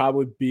Hopper could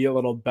probably be a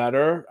little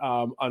better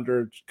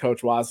under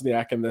Coach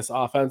Wozniak in this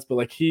offense, but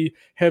like he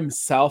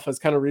himself has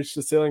kind of reached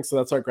the ceiling, so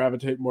that's why I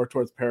gravitate more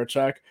towards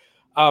Perchek.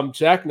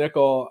 Jack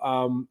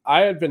Nickel,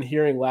 I had been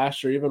hearing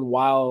last year, even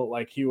while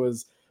like he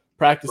was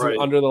practicing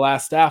under the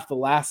last staff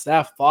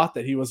thought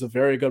that he was a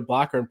very good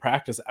blocker in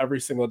practice every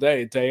single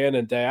day in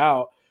and day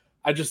out.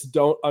 I just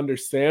don't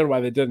understand why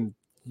they didn't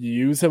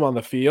use him on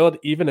the field,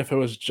 even if it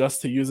was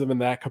just to use him in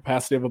that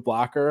capacity of a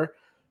blocker.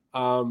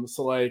 So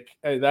like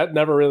that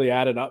never really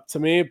added up to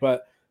me,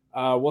 but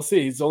we'll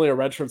see. He's only a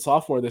redshirt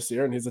sophomore this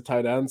year and he's a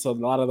tight end. So a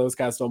lot of those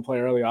guys don't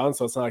play early on.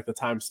 So it's not like the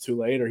time's too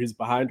late or he's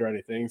behind or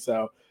anything.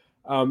 So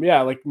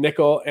like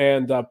Nickel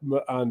and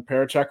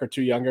Perchek are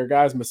two younger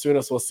guys.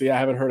 Masunas, we'll see. I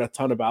haven't heard a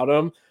ton about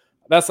him.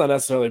 That's not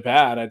necessarily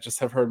bad. I just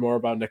have heard more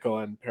about Nickel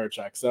and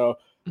Perchek. So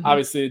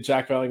obviously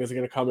Jack Velling is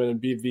going to come in and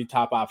be the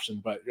top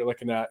option, but you're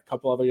looking at a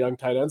couple other young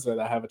tight ends that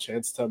have a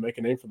chance to make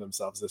a name for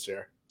themselves this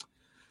year.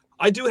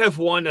 I do have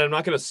one, and I'm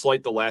not going to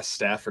slight the last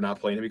staff for not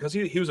playing him because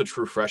he was a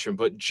true freshman,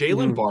 but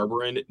Jalen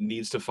Barberin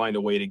needs to find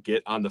a way to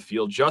get on the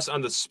field just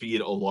on the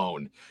speed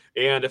alone.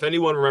 And if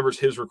anyone remembers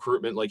his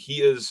recruitment, like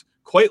he is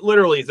quite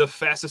literally the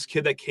fastest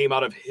kid that came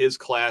out of his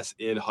class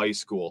in high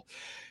school.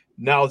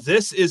 Now,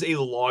 this is a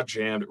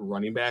log-jammed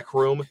running back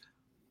room.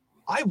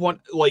 I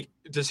want, like,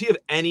 does he have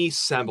any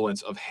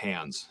semblance of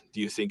hands,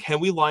 do you think?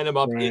 Can we line him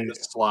up in the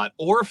slot?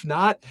 Or if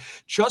not,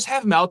 just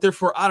have him out there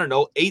for,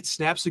 8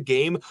 snaps a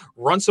game,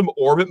 run some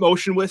orbit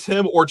motion with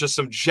him or just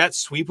some jet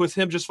sweep with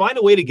him. Just find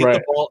a way to get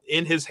the ball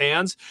in his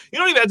hands. You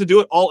don't even have to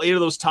do it all 8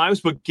 of those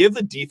times, but give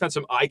the defense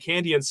some eye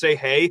candy and say,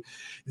 hey,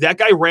 that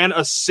guy ran a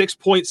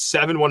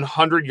 6.7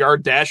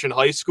 100-yard dash in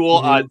high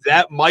school.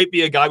 That might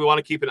be a guy we want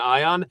to keep an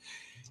eye on.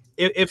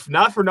 If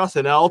not for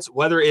nothing else,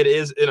 whether it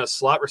is in a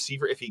slot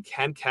receiver, if he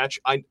can catch,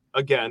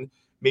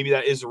 maybe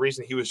that is the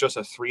reason he was just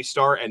a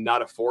 3-star and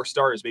not a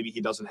 4-star, is maybe he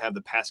doesn't have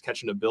the pass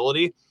catching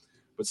ability,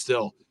 but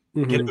still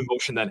get him in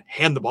motion, then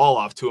hand the ball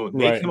off to him,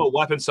 make him a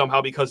weapon somehow,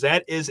 because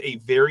that is a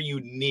very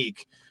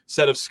unique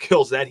set of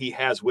skills that he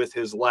has with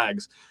his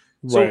legs.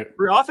 So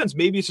for offense,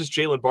 maybe it's just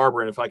Jalen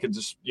Barberin. If I could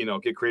just,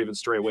 get creative and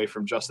stray away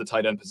from just the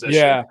tight end position.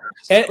 Yeah.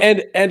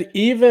 And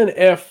even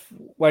if,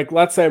 like,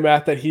 let's say,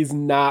 Matt, that he's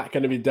not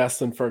going to be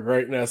destined for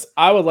greatness,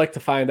 I would like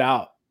to find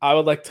out. I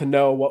would like to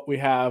know what we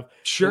have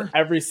in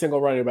every single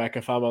running back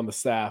if I'm on the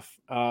staff.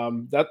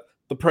 That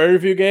the Prairie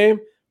View game,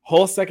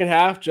 whole second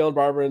half, Jalen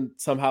Barberin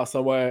somehow,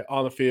 some way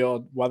on the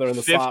field, whether in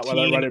the slot,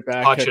 whether running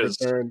back, kick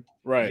return.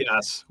 Right.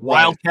 Yes.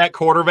 Wildcat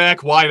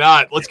quarterback. Why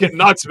not? Let's get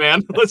nuts,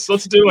 man. Let's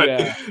do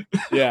it.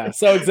 Yeah.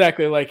 So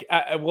exactly. Like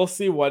we'll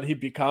see what he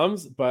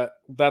becomes, but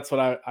that's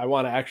what I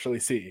want to actually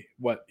see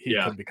what he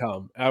can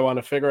become. I want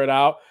to figure it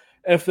out.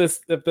 If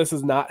this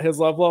is not his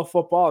level of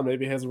football and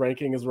maybe his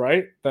ranking is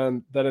right,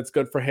 then it's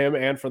good for him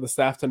and for the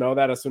staff to know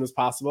that as soon as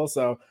possible.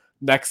 So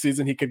next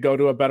season he could go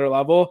to a better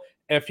level.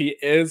 If he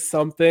is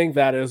something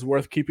that is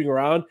worth keeping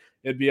around,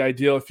 it'd be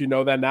ideal if you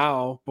know that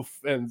now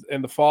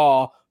in the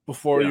fall,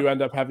 before you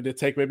end up having to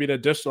take maybe an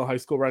additional high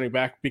school running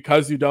back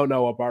because you don't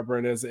know what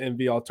Barberin is in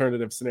the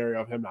alternative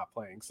scenario of him not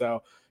playing.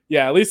 So,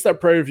 at least that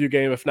Prairie View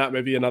game, if not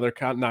maybe another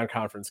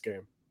non-conference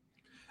game.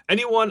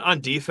 Anyone on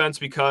defense,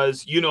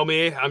 because you know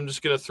me, I'm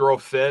just going to throw a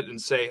fit and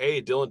say,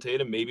 hey, Dylan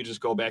Tatum, maybe just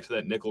go back to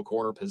that nickel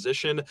corner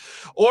position.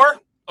 Or,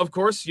 of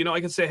course, I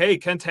can say, hey,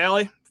 Ken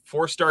Talley,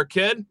 4-star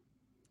kid,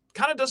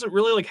 kind of doesn't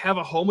really have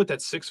a home with that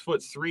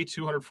 6'3",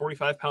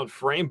 245-pound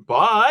frame,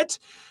 but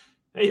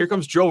hey, here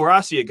comes Joe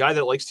Rossi, a guy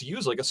that likes to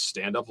use a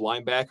stand-up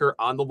linebacker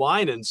on the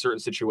line in certain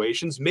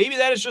situations. Maybe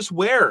that is just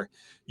where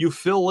you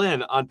fill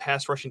in on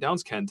pass rushing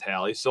downs, Ken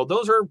Talley. So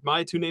those are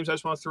my 2 names I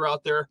just want to throw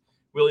out there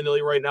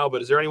willy-nilly right now.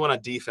 But is there anyone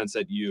on defense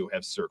that you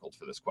have circled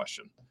for this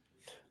question?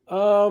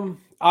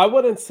 I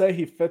wouldn't say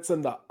he fits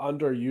in the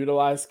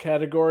underutilized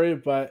category,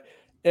 but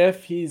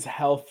if he's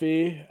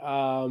healthy,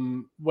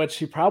 which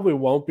he probably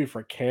won't be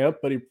for camp,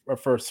 or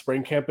for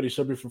spring camp, but he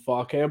should be for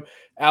fall camp.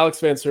 Alex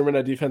Van Serman,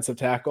 a defensive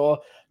tackle.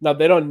 Now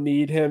they don't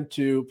need him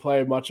to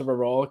play much of a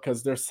role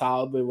because they're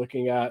solidly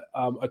looking at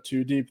a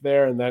 2 deep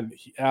there, and then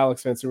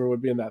Alex Van Serman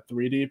would be in that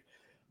 3 deep.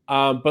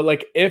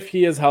 But if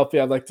he is healthy,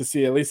 I'd like to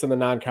see, at least in the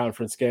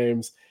non-conference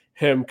games,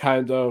 him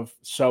kind of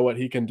show what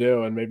he can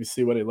do and maybe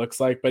see what he looks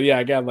like. But yeah,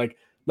 again, like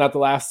not the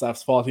last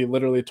staff's fault. He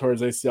literally tore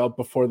his ACL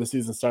before the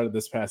season started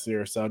this past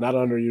year. So not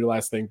an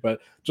underutilized thing, but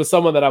just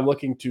someone that I'm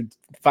looking to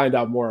find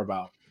out more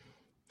about.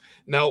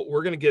 Now,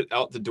 we're going to get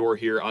out the door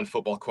here on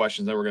football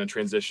questions. Then we're going to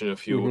transition to a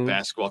few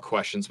basketball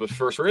questions. But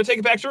first, we're going to take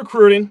it back to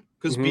recruiting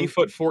because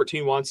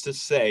BFoot14 wants to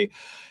say,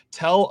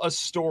 tell a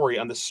story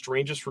on the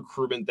strangest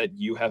recruitment that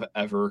you have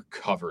ever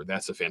covered.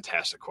 That's a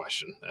fantastic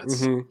question.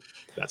 That's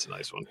a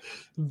nice one.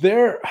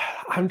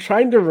 I'm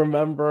trying to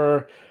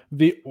remember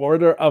the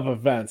order of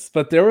events,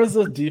 but there was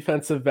a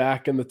defensive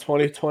back in the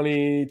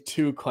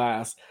 2022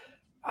 class.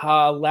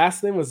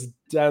 Last name was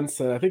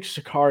Denson. I think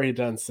Shakari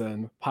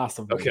Denson,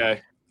 possibly.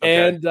 Okay.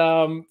 And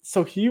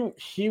so he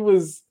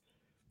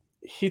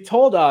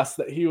told us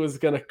that he was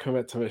going to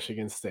commit to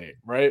Michigan State,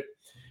 right?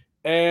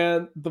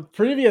 And the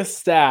previous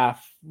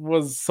staff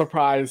was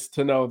surprised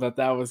to know that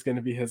that was going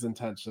to be his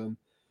intention.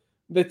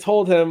 They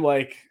told him,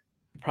 like,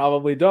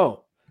 probably don't,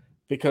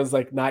 because,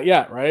 like, not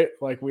yet, right?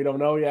 Like, we don't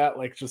know yet.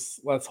 Like,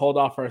 just let's hold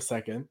off for a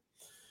second.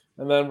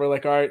 And then we're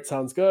like, all right,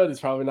 sounds good.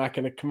 He's probably not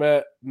going to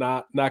commit,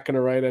 not going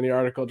to write any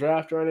article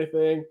draft or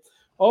anything.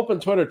 Open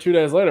Twitter 2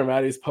 days later,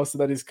 Matt, he's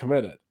posted that he's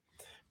committed.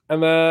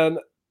 And then,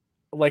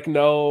 like,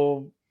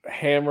 no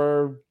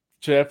hammer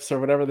GIFs or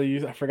whatever they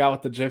use. I forgot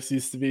what the GIFs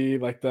used to be.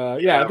 Like I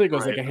think it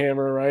was like a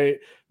hammer, right?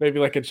 Maybe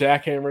like a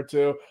jackhammer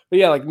too. But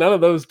yeah, like none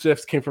of those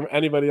GIFs came from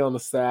anybody on the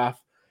staff.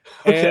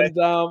 Okay. And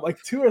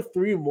like 2 or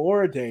 3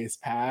 more days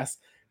pass.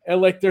 And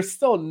like there's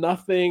still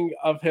nothing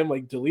of him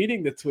like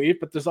deleting the tweet,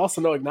 but there's also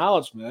no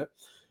acknowledgement.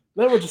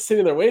 And then we're just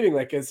sitting there waiting,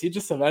 like, is he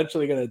just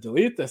eventually going to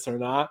delete this or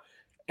not?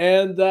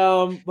 And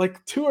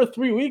like 2 or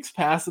 3 weeks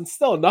pass and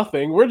still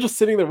nothing. We're just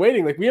sitting there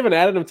waiting. Like we haven't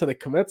added him to the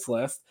commits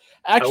list.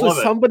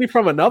 Actually, somebody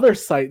from another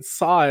site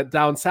saw it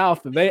down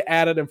south and they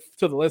added him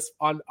to the list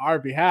on our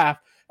behalf.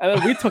 And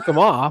then we took him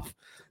off.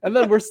 And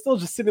then we're still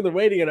just sitting there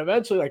waiting. And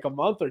eventually, like a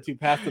month or two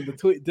passed, and the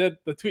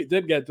tweet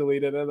did get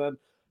deleted. And then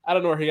I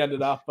don't know where he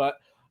ended up. But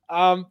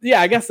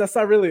yeah, I guess that's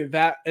not really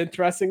that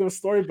interesting of a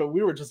story. But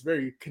we were just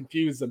very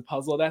confused and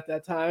puzzled at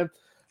that time.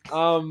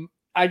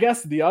 I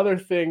guess the other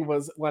thing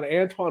was when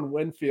Antoine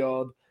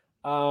Winfield,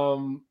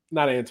 Amari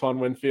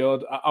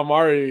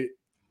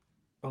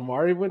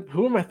Winfield,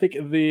 who am I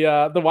thinking?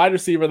 The wide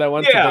receiver that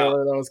went to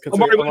Baylor that was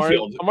considered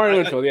Amari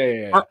Winfield.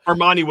 Yeah.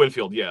 Armani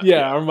Winfield.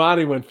 Yeah,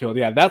 Armani Winfield.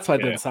 Yeah, that's why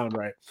it didn't sound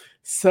right.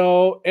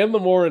 So in the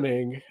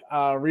morning,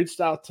 reached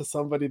out to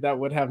somebody that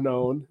would have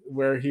known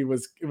whether he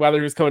was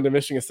coming to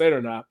Michigan State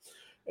or not.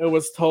 It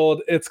was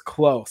told it's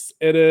close.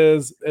 It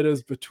is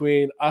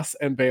between us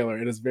and Baylor.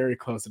 It is very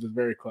close.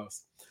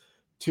 2-3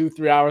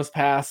 hours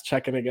pass,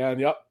 checking again.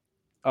 Yep,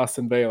 us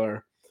and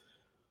Baylor.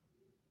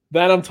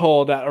 Then I'm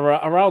told that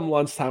around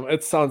lunchtime,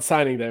 it's on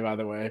signing day, by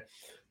the way,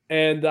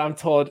 and I'm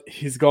told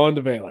he's going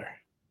to Baylor.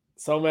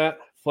 So, Matt,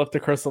 flip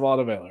the crystal ball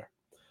to Baylor.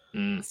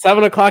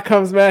 7 o'clock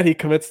comes, Matt, he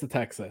commits to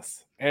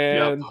Texas.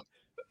 And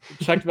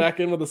checked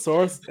back in with the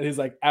source, and he's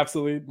like,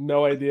 absolutely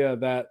no idea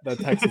that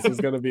Texas was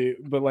going to be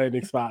the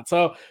landing spot.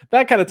 So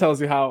that kind of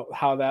tells you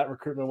how that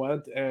recruitment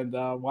went and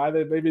why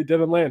they maybe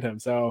didn't land him.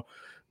 So,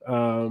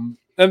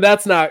 and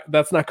that's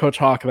not Coach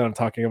Hawk that I'm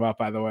talking about,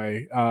 by the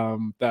way.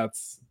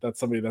 That's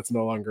somebody that's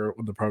no longer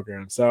with the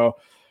program. So,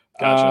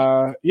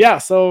 gotcha.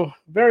 So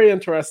very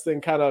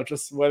interesting, kind of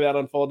just the way that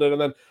unfolded.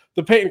 And then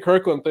the Peyton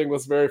Kirkland thing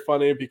was very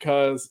funny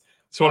because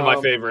it's one of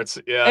my favorites.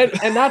 Yeah,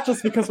 and not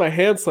just because my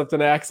hand slipped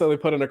and I accidentally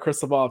put in a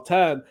crystal ball of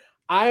 10.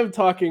 I'm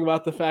talking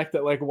about the fact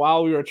that like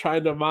while we were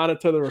trying to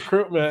monitor the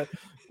recruitment,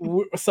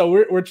 so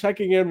we're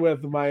checking in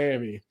with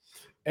Miami,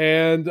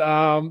 and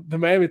the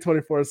Miami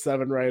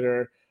 24/7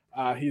 writer.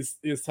 He's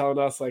telling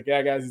us like,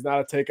 yeah, guys, he's not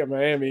a take at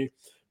Miami.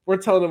 We're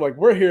telling him like,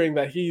 we're hearing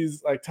that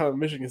he's like telling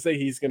Michigan State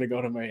he's going to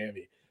go to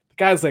Miami. The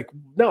guy's like,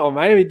 no,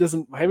 Miami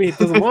doesn't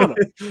want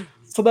him.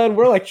 So then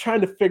we're like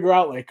trying to figure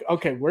out like,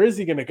 okay, where is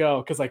he going to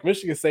go? Because like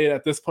Michigan State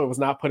at this point was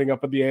not putting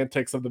up with the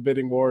antics of the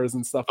bidding wars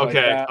and stuff like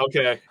that.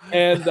 Okay.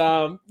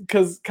 And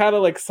because kind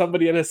of like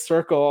somebody in his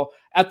circle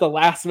at the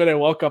last minute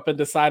woke up and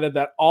decided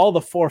that all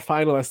the 4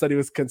 finalists that he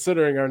was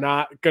considering are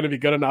not going to be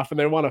good enough, and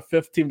they want a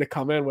 5th team to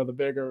come in with a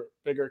bigger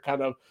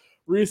kind of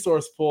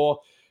resource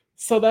pool.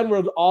 So then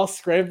we're all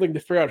scrambling to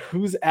figure out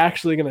who's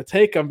actually going to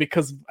take him,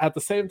 because at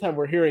the same time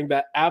we're hearing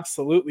that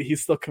absolutely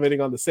he's still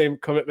committing on the same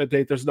commitment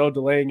date. There's no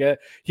delaying it.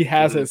 He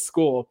has his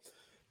school.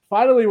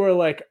 Finally, we're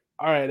like,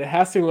 all right, it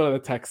has to be one of the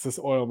Texas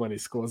oil money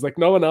schools. Like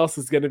no one else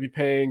is going to be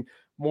paying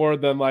more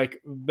than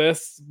like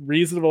this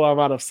reasonable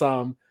amount of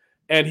sum.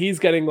 And he's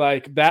getting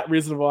like that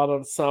reasonable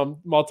amount of sum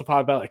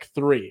multiplied by like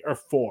 3 or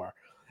 4.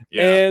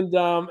 Yeah. And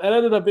it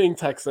ended up being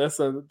Texas,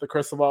 and the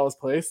crystal ball was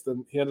placed,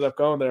 and he ended up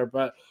going there.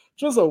 But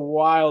just a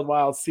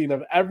wild scene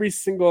of every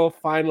single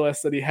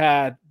finalist that he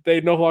had,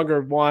 they no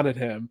longer wanted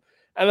him.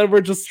 And then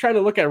we're just trying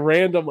to look at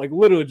random, like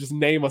literally just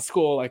name a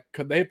school. Like,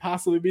 could they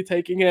possibly be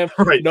taking him?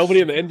 Right. Nobody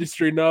in the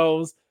industry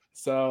knows.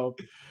 So,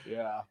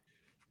 yeah.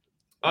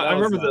 I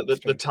remember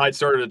the tide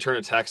started to turn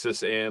to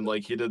Texas, and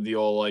like he did the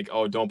old like,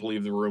 oh, don't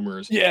believe the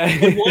rumors. Yeah.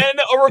 When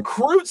a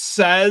recruit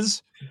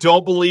says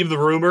don't believe the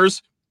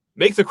rumors,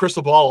 Make the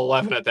crystal ball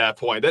 11 at that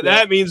point.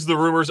 That means the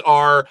rumors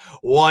are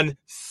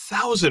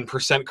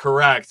 1,000%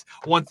 correct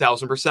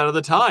 1,000% of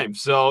the time.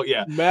 So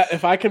yeah, Matt,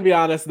 if I can be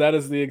honest, that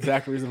is the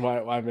exact reason why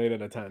I made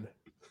it a 10.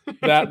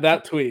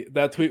 That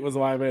tweet was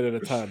why I made it a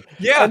 10.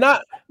 Yeah. And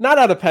not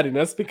out of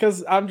pettiness,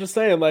 because I'm just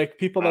saying, like,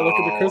 people that look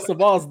at the Oh. crystal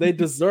balls, they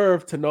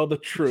deserve to know the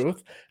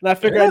truth. And I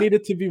figure I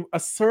needed to be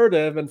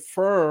assertive and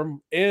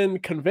firm in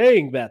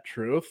conveying that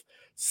truth,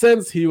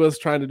 since he was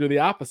trying to do the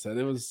opposite.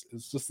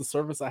 It's just the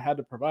service I had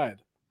to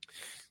provide.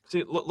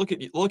 See, look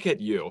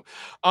at you.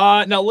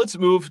 Now let's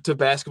move to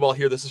basketball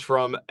here. This is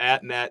from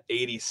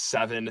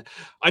 @Nat87.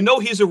 I know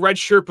he's a red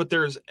shirt, but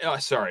there's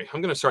sorry,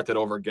 I'm going to start that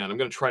over again. I'm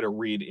going to try to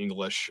read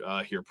English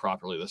here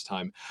properly this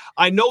time.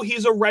 I know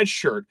he's a red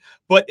shirt,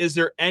 but is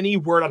there any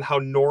word on how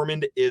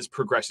Norman is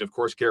progressing? Of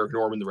course, Garrick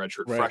Norman, the red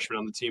shirt freshman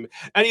on the team.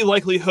 Any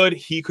likelihood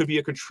he could be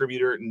a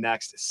contributor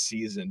next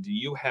season? Do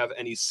you have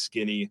any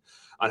skinny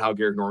on how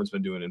Garrick Norman's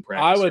been doing in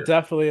practice? I would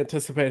definitely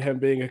anticipate him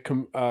being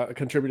a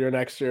contributor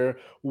next year.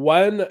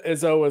 When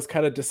Izzo was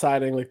kind of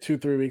deciding, like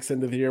 2-3 weeks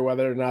into the year,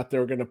 whether or not they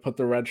were going to put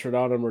the red shirt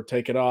on him or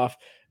take it off,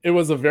 it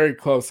was a very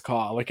close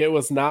call. Like, it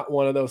was not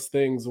one of those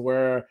things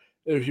where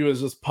if he was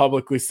just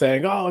publicly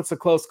saying, oh, it's a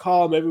close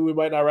call, maybe we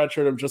might not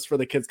redshirt him just for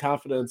the kid's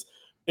confidence.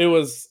 It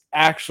was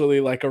actually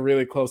like a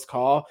really close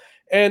call.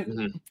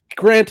 And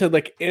granted,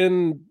 like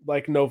in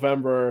like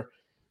November,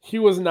 he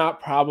was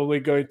not probably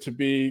going to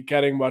be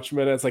getting much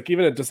minutes. Like,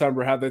 even in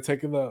December, had they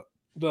taken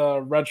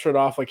the red shirt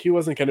off, like, he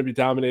wasn't going to be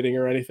dominating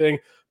or anything.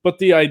 But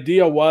the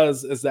idea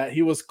is that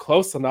he was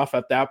close enough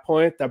at that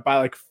point that by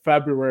like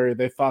February,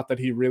 they thought that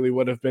he really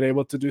would have been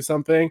able to do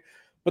something.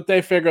 But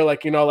they figure,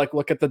 like, like,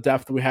 look at the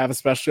depth we have,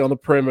 especially on the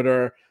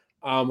perimeter.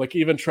 Like,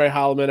 even Trey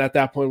Holloman at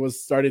that point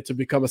was starting to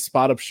become a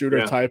spot up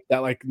shooter type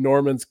that like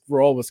Norman's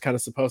role was kind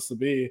of supposed to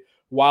be,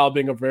 while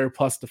being a very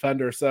plus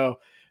defender. So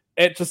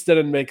it just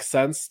didn't make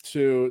sense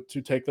to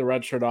take the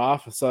red shirt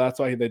off. So that's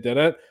why they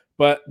didn't.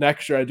 But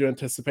next year I do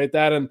anticipate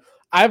that. And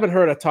I haven't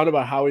heard a ton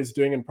about how he's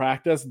doing in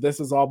practice. This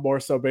is all more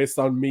so based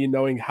on me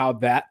knowing how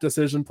that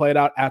decision played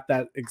out at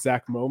that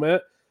exact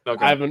moment.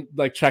 Okay. I haven't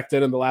like checked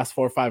in the last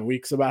 4 or 5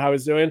 weeks about how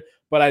he's doing,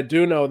 but I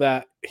do know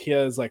that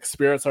his like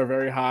spirits are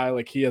very high.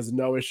 Like, he has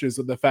no issues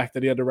with the fact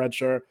that he had a red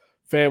shirt.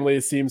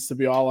 Family seems to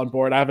be all on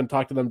board. I haven't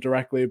talked to them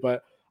directly,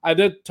 but I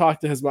did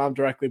talk to his mom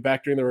directly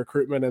back during the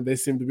recruitment, and they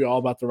seem to be all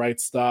about the right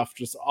stuff,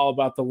 just all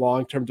about the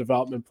long-term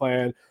development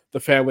plan,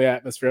 the family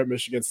atmosphere at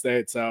Michigan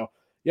State. So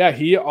yeah,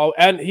 he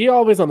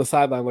always on the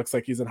sideline looks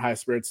like he's in high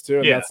spirits too.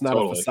 And that's not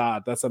a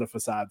facade. That's not a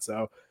facade.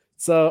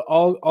 So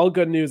all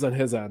good news on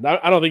his end.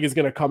 I don't think he's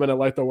going to come in and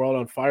light the world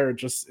on fire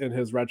just in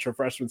his redshirt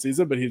freshman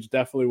season, but he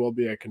definitely will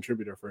be a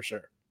contributor for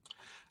sure.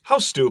 How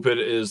stupid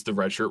is the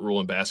redshirt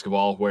rule in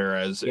basketball?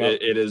 Whereas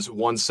it is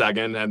 1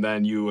 second and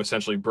then you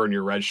essentially burn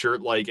your red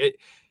shirt. Like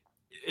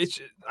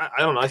I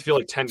don't know. I feel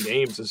like 10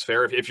 games is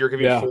fair. If you're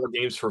giving 4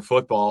 games for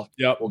football,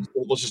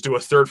 let's just do a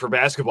third for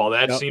basketball.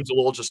 That seems a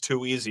little just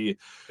too easy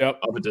of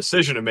a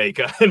decision to make,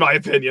 in my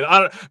opinion.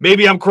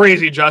 Maybe I'm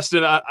crazy,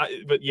 Justin.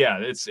 But yeah,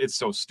 it's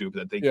so stupid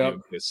that they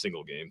can't play a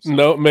single game. So.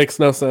 No, it makes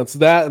no sense.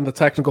 That and the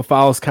technical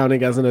fouls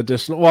counting as an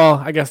additional. Well,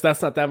 I guess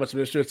that's not that much of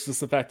an issue. It's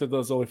just the fact that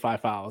there's only 5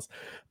 fouls.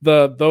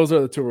 Those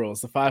are the 2 rules: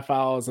 the 5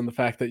 fouls and the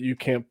fact that you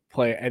can't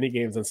play any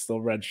games and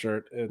still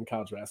redshirt in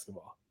college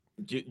basketball.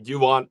 You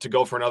want to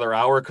go for another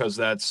hour? Because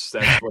that's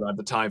what I have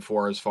the time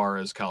for as far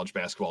as college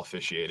basketball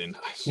officiating.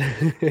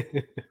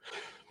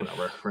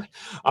 Whatever.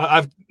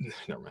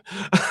 Never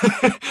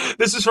mind.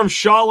 This is from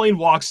Shawlane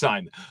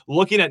Walksign.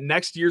 Looking at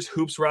next year's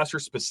hoops roster,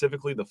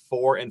 specifically the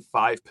 4 and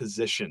 5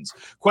 positions.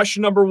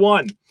 Question number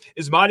 1: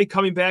 is Madi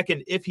coming back?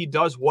 And if he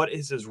does, what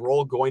is his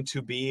role going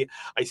to be?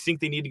 I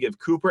think they need to give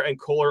Cooper and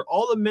Kohler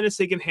all the minutes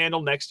they can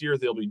handle next year.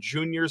 They'll be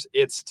juniors.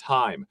 It's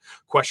time.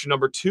 Question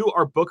number 2: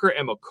 are Booker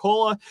and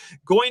McCullough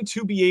going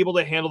to be able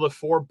to handle the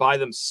 4 by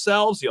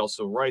themselves? He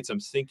also writes, I'm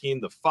thinking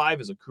the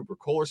 5 is a Cooper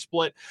Kohler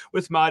split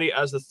with Madi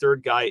as the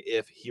third guy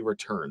if he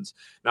returns.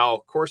 Now,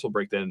 of course, we'll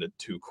break that into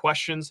 2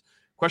 questions.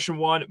 Question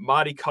 1,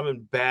 Madi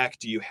coming back.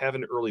 Do you have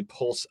an early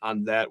pulse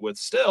on that with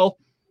still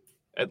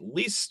at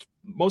least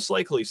most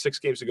likely 6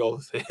 games to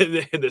go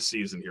in this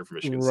season here for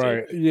Michigan State?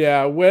 Right.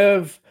 Yeah.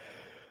 With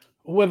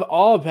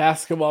all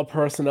basketball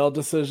personnel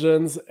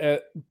decisions,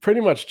 it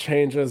pretty much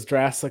changes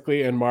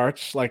drastically in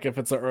March. Like, if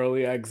it's an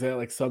early exit,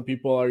 like, some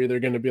people are either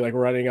going to be like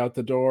running out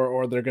the door,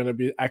 or they're going to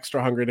be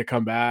extra hungry to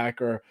come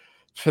back, or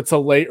if it's a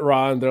late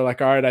run, they're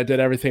like, all right, I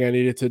did everything I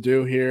needed to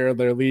do here.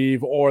 They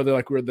leave, or they're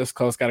like, we're this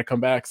close, got to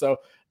come back. So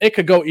it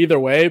could go either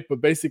way, but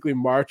basically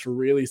March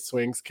really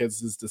swings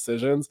kids'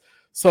 decisions.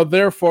 So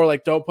therefore,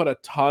 like, don't put a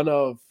ton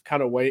of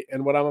kind of weight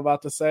in what I'm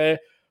about to say,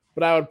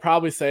 but I would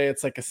probably say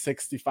it's like a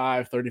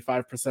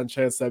 35%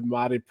 chance that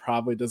Madi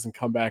probably doesn't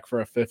come back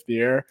for a 5th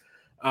year.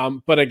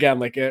 But again,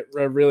 like, it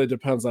really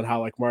depends on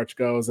how like March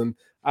goes. And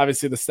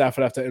obviously the staff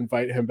would have to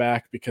invite him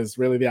back, because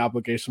really the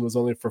obligation was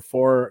only for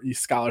 4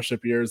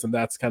 scholarship years, and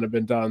that's kind of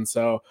been done.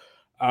 So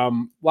a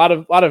lot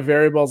of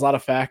variables, a lot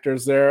of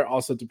factors there.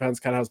 Also depends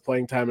kind of how his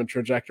playing time and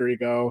trajectory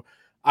go.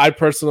 I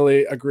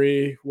personally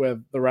agree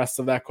with the rest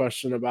of that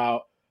question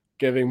about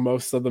giving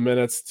most of the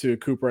minutes to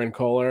Cooper and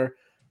Kohler.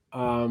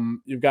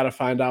 You've got to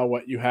find out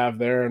what you have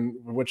there and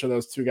which of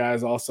those two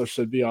guys also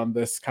should be on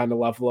this kind of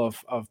level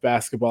of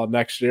basketball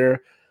next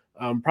year.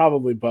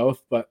 Probably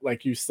both, but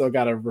like you still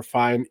got to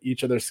refine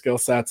each of their skill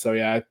sets. So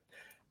yeah,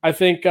 I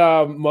think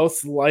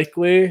most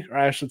likely, or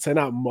I should say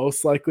not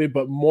most likely,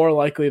 but more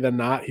likely than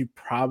not, he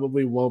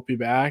probably won't be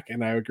back.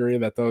 And I agree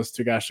that those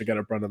two guys should get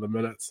a run of the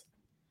minutes.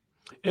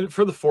 And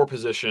for the 4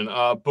 position,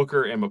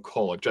 Booker and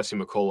McCullough, Jesse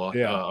McCullough,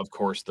 Yeah. of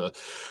course, the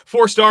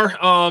 4-star.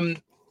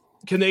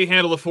 Can they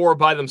handle the 4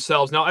 by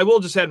themselves? Now, I will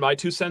just add my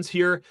 2 cents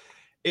here,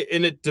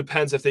 and it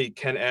depends if they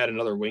can add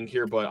another wing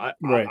here, but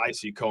I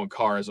see Cohen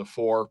Carr as a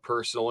 4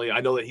 personally. I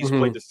know that he's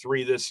played the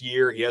 3 this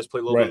year. He has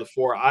played a little bit of the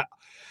 4.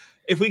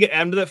 If we get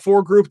add to that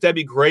 4 group, that'd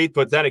be great.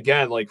 But then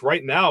again, like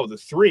right now, the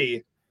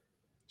 3,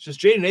 it's just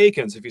Jaden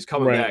Akins if he's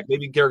coming back.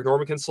 Maybe Garrick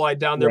Norman can slide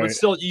down there, but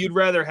still, you'd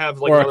rather have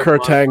like or a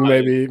Kurtang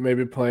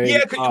maybe playing.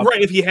 Yeah,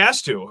 right. If he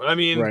has to, I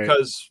mean,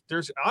 because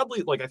there's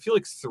oddly like I feel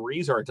like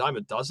 3s are a dime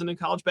a dozen in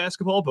college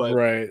basketball, but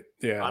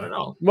yeah, I don't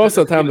know. Most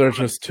of the time, they're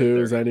just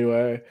 2s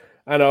anyway.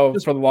 I know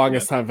for the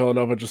longest time,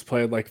 Villanova just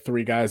played like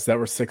 3 guys that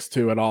were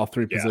 6'2" at all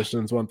 3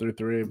 positions, 1 through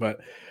 3. But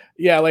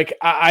yeah, like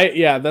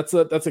that's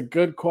a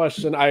good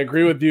question. I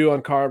agree with you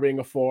on Carr being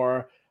a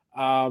 4.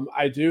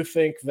 I do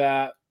think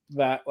that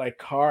like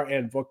Carr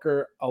and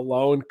Booker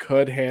alone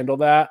could handle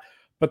that,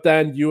 but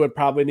then you would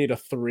probably need a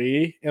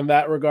 3 in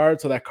that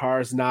regard, so that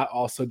Carr is not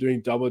also doing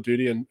double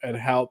duty and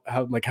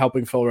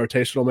helping fill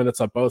rotational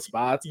minutes on both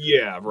spots.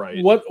 Yeah,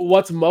 right.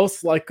 What's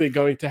most likely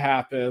going to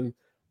happen,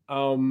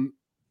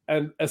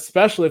 and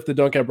especially if they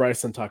don't get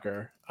Bryson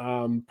Tucker,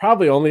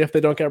 probably only if they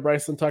don't get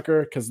Bryson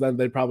Tucker, because then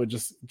they'd probably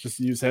just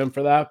use him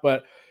for that.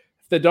 But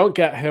if they don't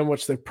get him,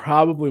 which they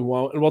probably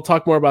won't, and we'll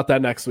talk more about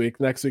that next week.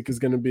 Next week is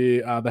going to be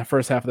the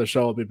first half of the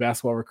show will be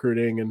basketball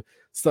recruiting and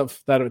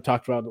stuff that we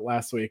talked about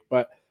last week,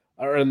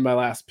 or in my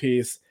last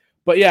piece.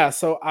 But yeah,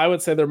 so I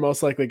would say they're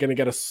most likely going to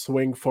get a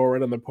swing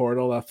forward in the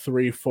portal, a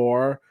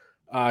 3-4.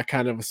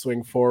 Kind of a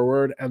swing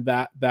forward, and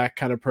that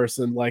kind of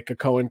person like a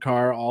Cohen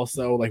Carr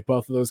also, like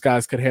both of those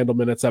guys could handle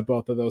minutes at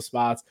both of those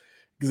spots.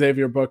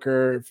 Xavier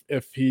Booker,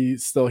 if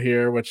he's still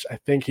here, which I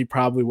think he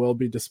probably will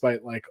be,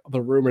 despite like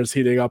the rumors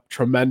heating up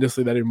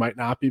tremendously that he might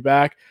not be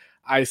back.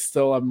 I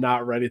still am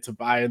not ready to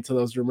buy into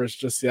those rumors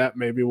just yet.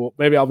 Maybe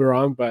I'll be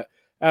wrong, but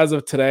as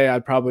of today,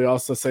 I'd probably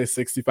also say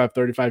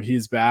 65-35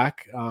 he's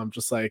back.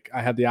 Just like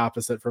I had the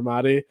opposite for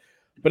Madi.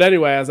 But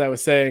anyway, as I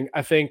was saying,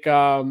 I think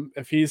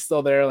if he's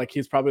still there, like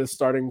he's probably the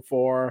starting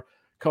for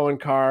Cohen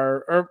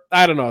Carr, or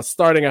I don't know,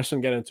 starting I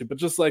shouldn't get into, but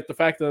just like the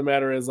fact of the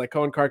matter is like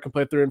Cohen Carr can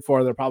play 3 and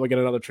 4. They'll probably get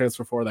another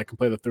transfer 4 that can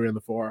play the 3 and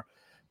the 4.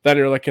 Then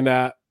you're looking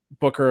at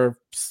Booker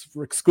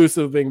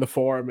exclusive being the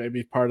 4,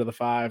 maybe part of the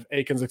 5,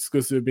 Akins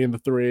exclusive being the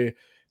 3,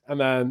 and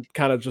then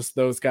kind of just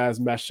those guys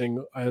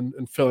meshing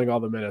and filling all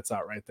the minutes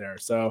out right there.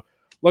 So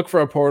look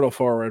for a portal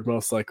forward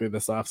most likely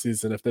this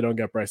offseason if they don't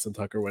get Bryson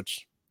Tucker,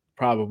 which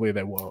probably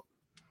they won't.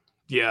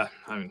 Yeah,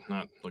 I mean,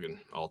 not looking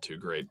all too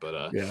great,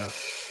 but yeah.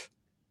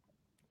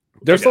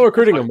 They're still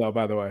recruiting him, though,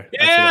 by the way.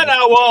 Yeah,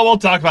 no, well, we'll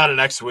talk about it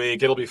next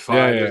week. It'll be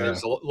fine. Yeah.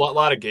 There's a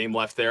lot of game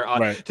left there.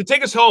 To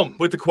take us home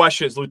with the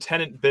questions,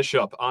 Lieutenant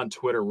Bishop on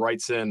Twitter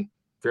writes in,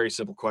 very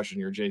simple question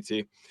here,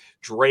 JT.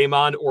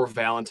 Draymond or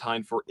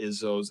Valentine for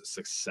Izzo's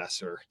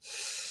successor?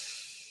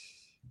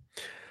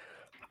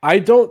 I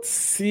don't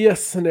see a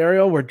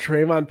scenario where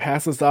Draymond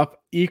passes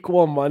up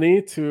equal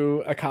money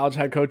to a college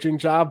head coaching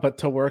job, but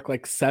to work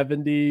like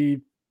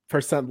 70%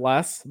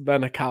 less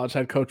than a college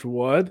head coach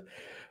would.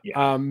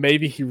 Yeah.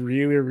 Maybe he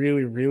really,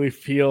 really, really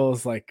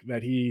feels like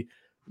that he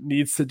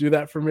needs to do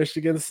that for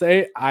Michigan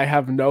State. I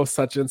have no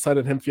such insight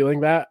in him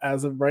feeling that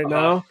as of right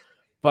now.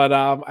 But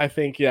I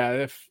think,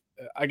 if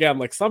again,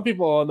 like some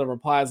people in the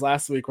replies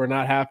last week were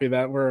not happy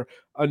that we're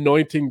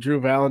anointing Drew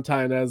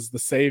Valentine as the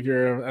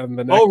savior and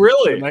the next. Oh,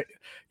 really?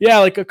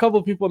 Like a couple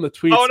of people in the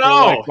tweets. Oh, no.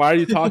 Were like, why are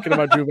you talking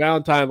about Drew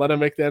Valentine? Let him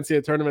make the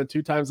NCAA tournament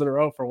 2 times in a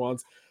row for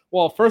once.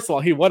 Well, first of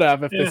all, he would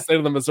have if they stayed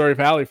in the Missouri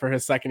Valley for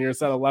his second year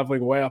instead of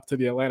leveling way up to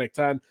the Atlantic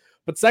 10.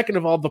 But second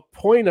of all, the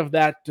point of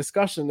that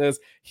discussion is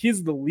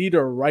he's the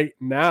leader right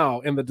now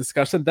in the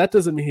discussion. That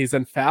doesn't mean he's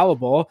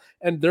infallible,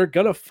 and they're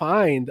going to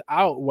find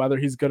out whether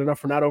he's good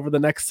enough or not over the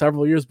next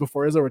several years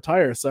before Izzo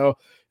retires. So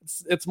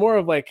it's more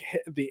of like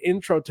the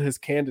intro to his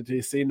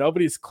candidacy.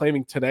 Nobody's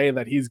claiming today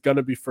that he's going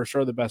to be for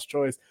sure the best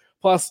choice.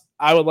 Plus,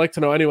 I would like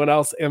to know anyone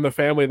else in the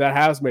family that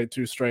has made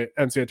 2 straight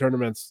NCAA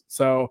tournaments.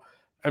 So,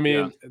 I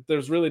mean,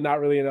 there's really not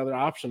really another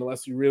option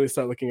unless you really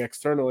start looking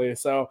externally.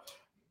 So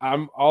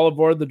I'm all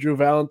aboard the Drew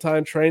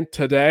Valentine train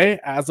today,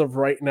 as of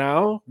right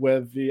now,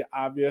 with the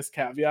obvious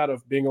caveat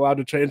of being allowed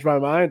to change my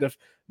mind if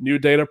new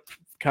data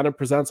kind of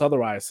presents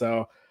otherwise.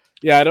 So,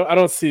 yeah, I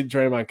don't see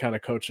Draymond kind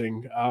of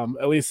coaching,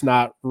 at least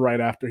not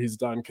right after he's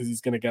done, because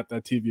he's going to get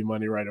that TV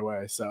money right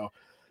away. So,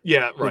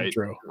 Yeah, right.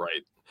 Drew.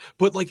 Right.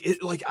 But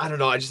I don't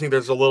know. I just think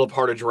there's a little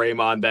part of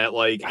Draymond that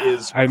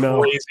is I know.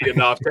 crazy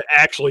enough to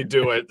actually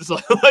do it. So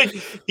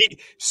he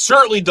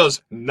certainly does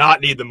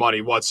not need the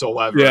money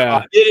whatsoever.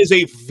 Yeah. It is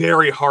a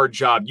very hard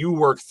job. You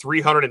work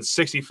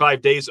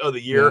 365 days of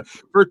the year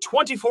for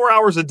 24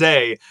 hours a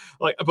day.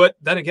 But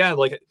then again,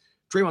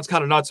 Draymond's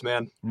kind of nuts,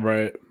 man.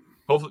 Right.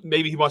 Hopefully,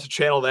 maybe he wants to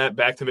channel that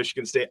back to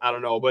Michigan State. I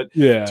don't know. But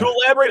yeah, to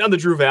elaborate on the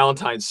Drew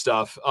Valentine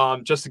stuff,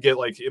 just to get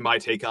my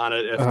take on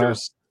it, if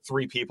there's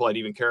 3 people I'd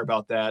even care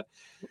about that.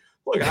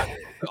 Look,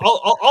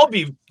 I'll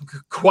be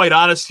quite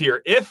honest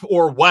here. If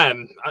or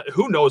when,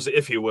 who knows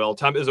if he will,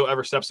 Tom Izzo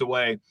ever steps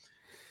away,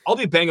 I'll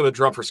be banging the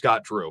drum for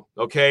Scott Drew,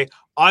 okay?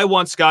 I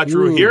want Scott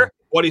Drew here.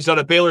 What he's done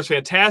at Baylor is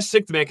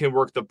fantastic. The man can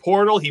work the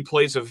portal. He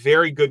plays a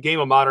very good game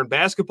of modern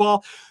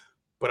basketball.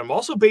 But I'm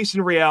also based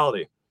in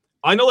reality.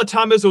 I know that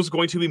Tom Izzo is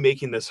going to be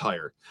making this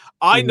hire.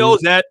 I know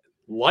that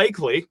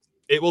likely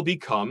it will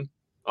become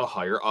a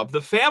hire of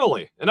the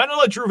family. And I know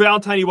that Drew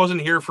Valentine, he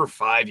wasn't here for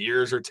 5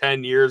 years or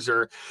 10 years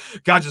or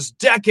just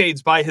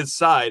decades by his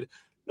side.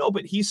 No,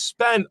 but he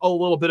spent a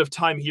little bit of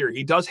time here.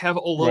 He does have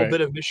a little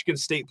bit of Michigan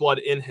State blood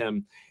in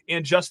him.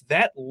 And just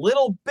that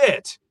little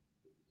bit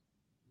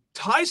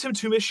ties him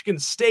to Michigan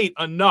State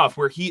enough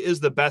where he is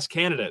the best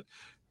candidate.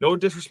 No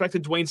disrespect to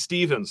Dwayne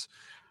Stevens.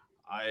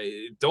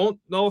 I don't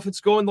know if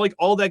it's going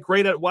all that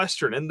great at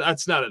Western, and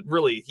that's not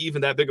really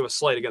even that big of a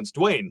slight against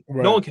Dwayne.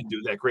 Right. No one can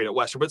do that great at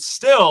Western, but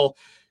still,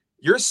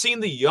 you're seeing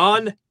the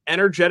young,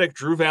 energetic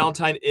Drew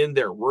Valentine in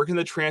there, working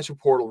the transfer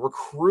portal,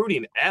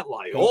 recruiting at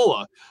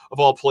Loyola, of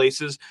all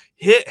places,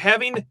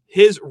 having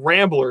his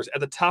Ramblers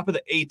at the top of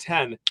the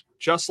A-10,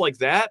 just like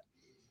that.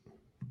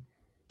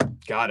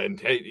 Got it.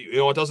 Hey, you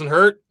know what doesn't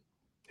hurt?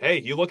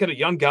 Hey, you look at a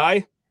young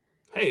guy.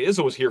 Hey,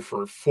 Izzo was here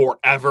for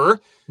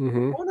forever. I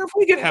wonder if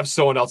we could have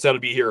someone else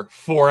that'll be here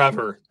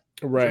forever.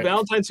 Right. So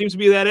Valentine seems to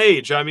be that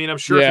age. I mean, I'm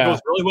sure if it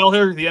goes really well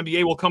here, the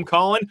NBA will come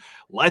calling.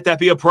 Let that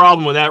be a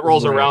problem when that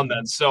rolls around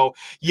then. So,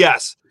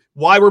 yes,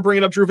 why we're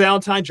bringing up Drew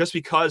Valentine? Just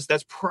because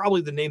that's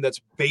probably the name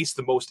that's based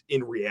the most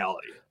in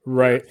reality.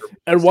 Right.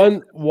 And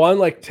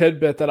one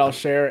tidbit that I'll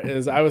share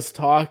is I was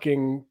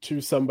talking to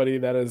somebody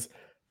that is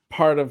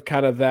part of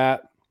kind of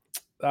that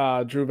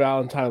Drew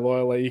Valentine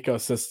Loyola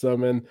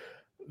ecosystem, and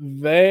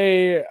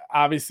they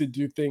obviously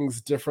do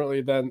things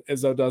differently than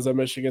Izzo does at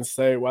Michigan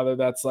State, whether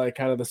that's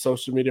kind of the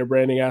social media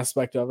branding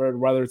aspect of it,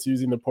 whether it's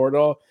using the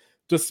portal.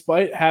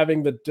 Despite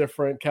having the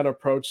different kind of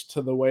approach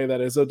to the way that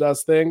Izzo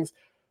does things,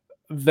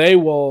 they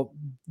will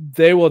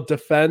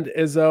defend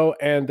Izzo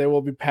and they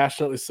will be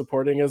passionately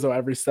supporting Izzo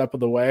every step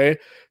of the way.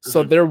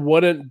 So there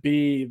wouldn't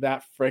be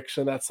that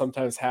friction that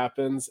sometimes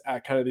happens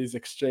at kind of these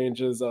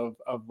exchanges of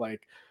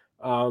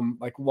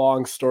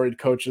long storied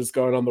coaches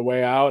going on the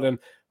way out. And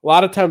a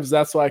lot of times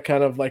that's why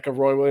kind of a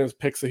Roy Williams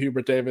picks a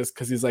Hubert Davis,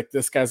 because he's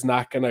this guy's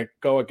not going to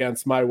go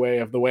against my way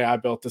of the way I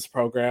built this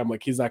program.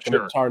 He's not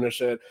going to tarnish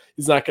it.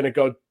 He's not going to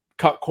go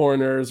cut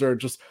corners or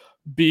just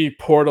be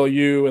portal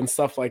you and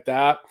stuff like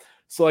that.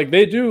 So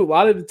they do a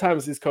lot of the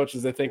times, these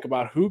coaches, they think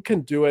about who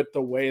can do it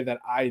the way that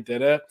I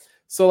did it.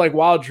 So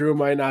while Drew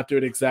might not do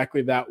it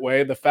exactly that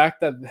way, the fact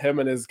that him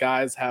and his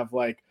guys have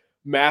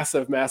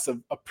massive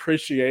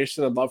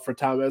appreciation and love for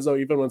Tom Izzo,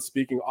 even when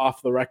speaking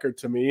off the record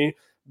to me,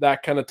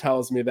 that kind of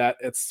tells me that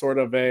it's sort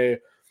of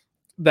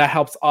that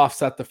helps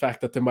offset the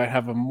fact that they might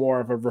have a more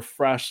of a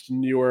refreshed,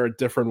 newer,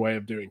 different way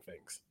of doing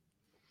things.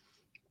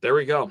 There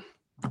we go.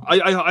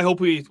 I hope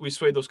we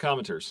swayed those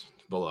commenters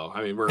below.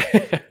 I mean,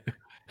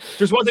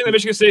 there's one thing that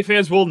Michigan State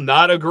fans will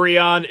not agree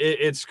on.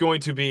 It's going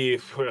to be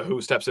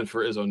who steps in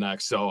for Izzo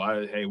next. So,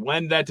 hey,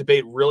 when that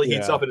debate really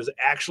heats up and is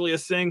actually a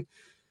thing,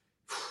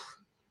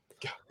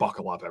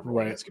 buckle up,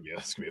 everyone. It's gonna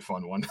be a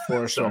fun one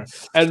for sure.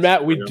 And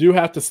Matt, we do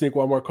have to sneak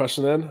one more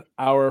question in.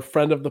 Our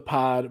friend of the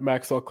pod,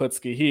 Maxwell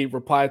Klitsky, he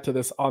replied to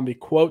this on the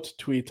quote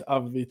tweet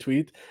of the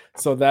tweet,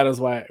 so that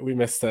is why we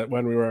missed it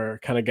when we were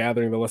kind of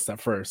gathering the list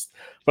at first.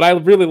 But I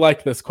really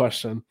like this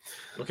question.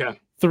 Okay.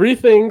 3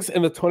 things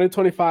in the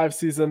 2025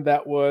 season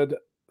that would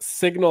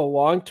signal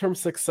long-term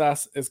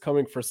success is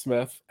coming for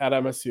Smith at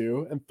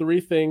MSU, and 3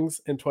 things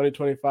in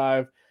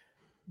 2025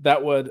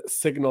 that would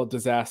signal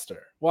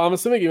disaster. Well, I'm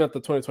assuming you meant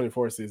the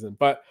 2024 season,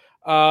 but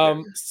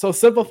so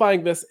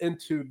simplifying this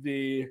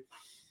into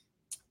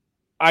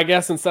I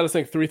guess instead of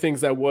saying 3 things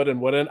that would and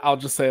wouldn't, I'll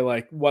just say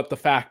what the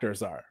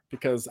factors are,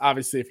 because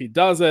obviously if he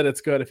does it,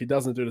 it's good. If he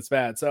doesn't do it, it's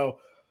bad. So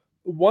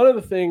one of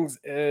the things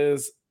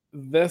is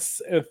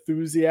this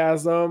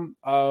enthusiasm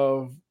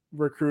of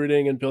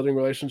recruiting and building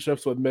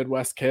relationships with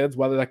Midwest kids,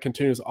 whether that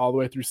continues all the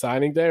way through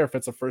signing day or if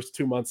it's the first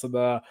 2 months of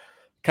the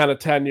kind of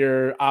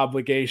 10-year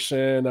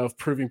obligation of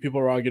proving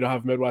people wrong, you don't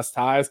have Midwest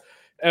ties.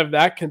 If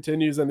that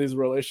continues and these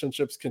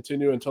relationships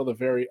continue until the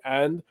very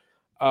end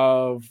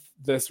of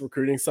this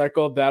recruiting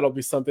cycle, that'll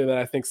be something that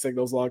I think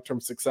signals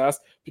long-term success.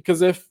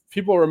 Because if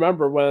people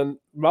remember, when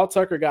Mel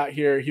Tucker got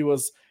here, he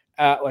was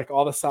at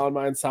all the Sound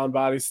Mind, Sound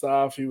Body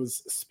stuff. He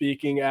was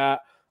speaking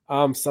at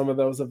some of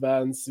those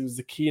events. He was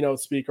the keynote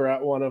speaker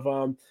at one of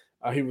them.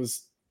 He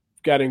was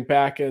getting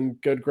back in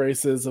good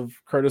graces of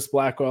Curtis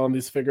Blackwell and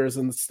these figures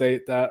in the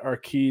state that are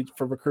key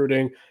for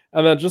recruiting.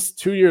 And then just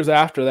 2 years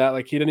after that,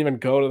 like he didn't even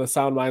go to the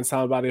Sound Mind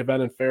Sound Body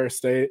event in Ferris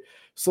State.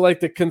 So like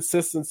the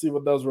consistency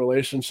with those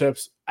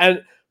relationships,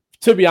 and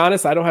to be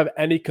honest, I don't have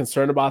any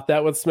concern about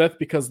that with Smith,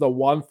 because the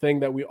one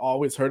thing that we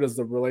always heard is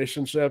the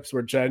relationships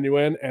were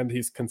genuine and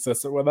he's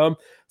consistent with them.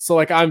 So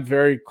like I'm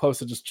very close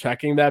to just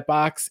checking that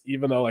box,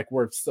 even though like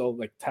we're still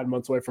like 10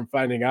 months away from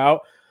finding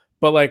out.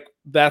 But like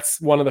that's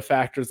one of the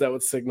factors that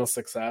would signal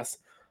success.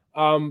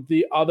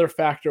 The other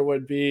factor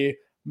would be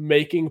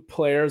making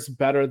players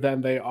better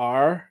than they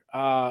are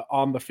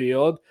on the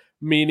field.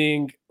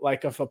 Meaning,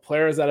 like if a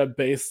player is at a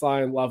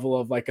baseline level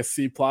of like a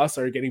C plus,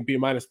 are you getting B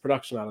minus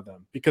production out of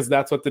them? Because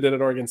that's what they did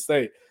at Oregon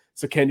State.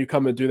 So can you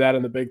come and do that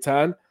in the Big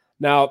Ten?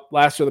 Now,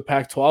 last year the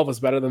Pac-12 was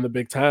better than the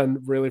Big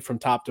Ten, really from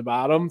top to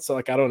bottom. So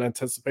like I don't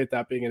anticipate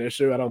that being an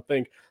issue. I don't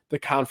think the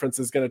conference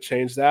is going to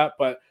change that.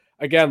 But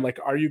again, like,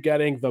 are you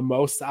getting the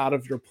most out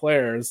of your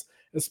players,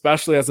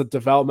 especially as a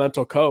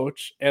developmental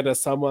coach and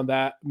as someone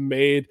that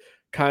made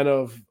kind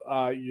of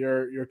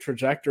your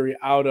trajectory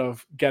out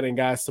of getting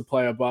guys to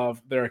play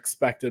above their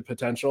expected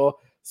potential?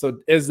 So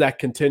is that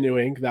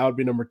continuing? That would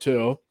be number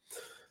two.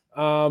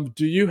 Do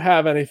you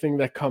have anything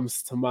that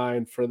comes to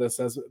mind for this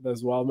as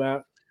well,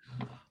 Matt?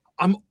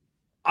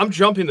 I'm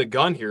jumping the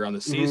gun here on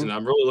the season.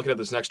 I'm really looking at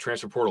this next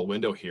transfer portal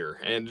window here,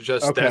 and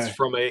just that's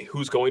from a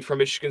who's going from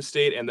Michigan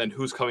State and then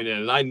who's coming in.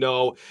 And I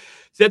know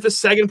that the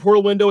second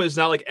portal window is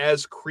not like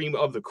as cream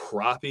of the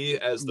crappie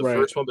as the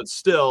first one, but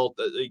still,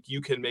 like, you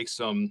can make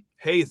some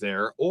hay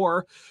there,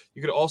 or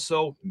you could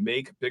also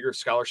make bigger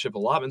scholarship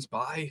allotments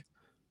by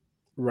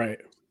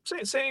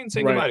saying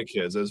goodbye to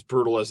kids, as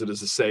brutal as it is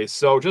to say.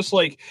 So just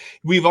like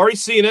we've already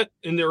seen it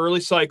in the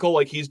early cycle,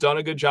 like he's done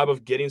a good job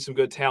of getting some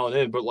good talent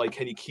in, but like,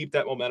 can you keep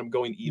that momentum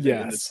going even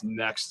in this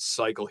next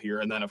cycle here?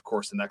 And then of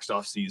course the next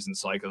off season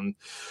cycle and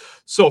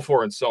so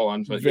forth and so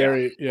on. But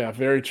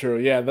very true.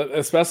 Yeah.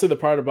 Especially the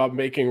part about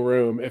making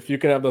room. If you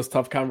can have those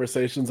tough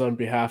conversations on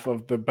behalf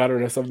of the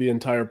betterness of the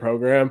entire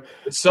program,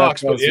 it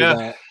sucks, but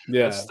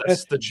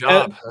that's the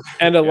job.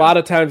 And a lot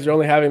of times you're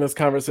only having those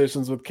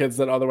conversations with kids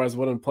that otherwise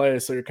wouldn't play.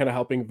 So you're kind of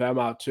helping them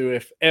out too,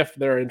 if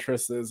their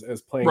interest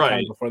is playing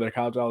time before their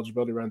college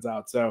eligibility runs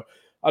out. So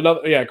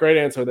another great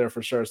answer there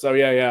for sure. So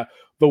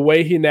the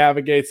way he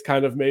navigates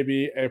kind of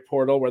maybe a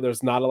portal where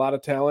there's not a lot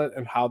of talent,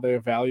 and how they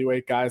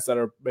evaluate guys that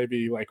are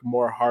maybe like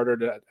more harder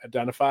to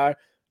identify,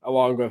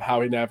 along with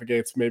how he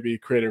navigates maybe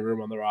creating room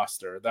on the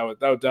roster, that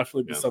would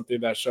definitely be something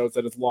that shows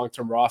that his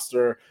long-term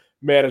roster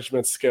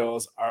management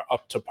skills are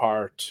up to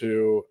par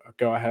to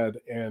go ahead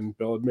and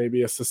build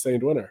maybe a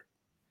sustained winner.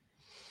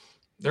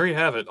 There you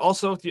have it.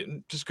 Also,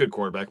 just good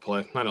quarterback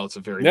play. I know it's a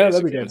very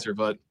basic answer,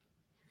 but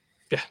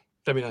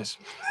that'd be nice.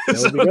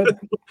 That would be good.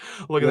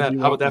 Look at that.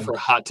 How about that for a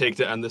hot take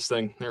to end this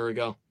thing? There we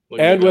go.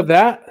 And with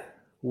that,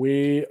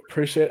 we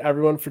appreciate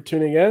everyone for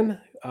tuning in.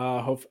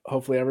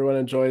 Hopefully everyone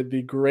enjoyed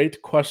the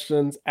great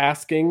questions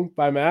asking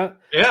by Matt.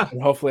 Yeah.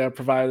 And hopefully I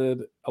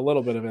provided a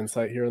little bit of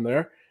insight here and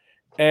there.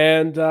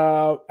 And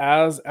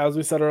as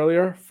we said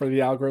earlier, for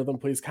the algorithm,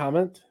 please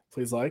comment,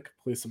 please like,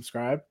 please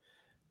subscribe.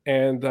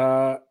 And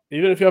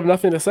even if you have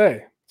nothing to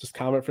say, just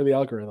comment for the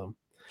algorithm.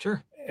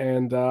 Sure.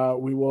 And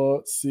we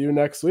will see you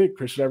next week.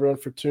 Appreciate everyone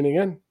for tuning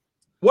in.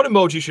 What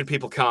emoji should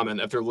people comment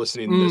if they're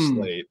listening this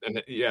late?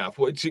 And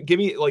give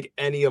me like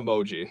any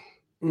emoji.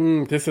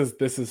 This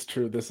is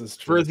true.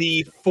 For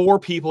the 4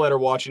 people that are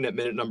watching at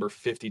minute number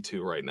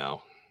 52 right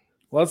now.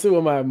 Let's see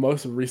what my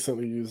most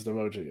recently used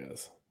emoji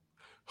is.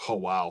 Oh,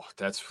 wow.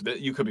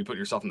 You could be putting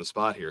yourself in the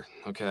spot here.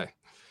 Okay.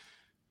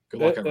 Good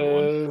luck,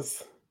 everyone.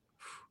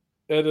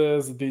 It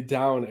is the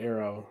down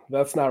arrow.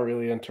 That's not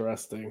really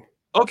interesting.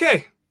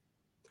 Okay.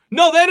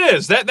 No, that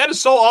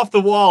is so off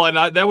the wall,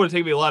 and that would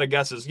take me a lot of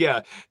guesses.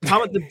 Yeah,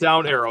 comment the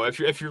down arrow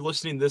if you're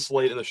listening this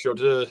late in the show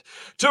to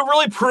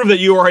really prove that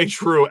you are a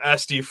true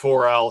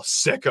SD4L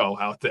sicko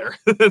out there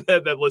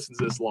that listens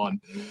this long.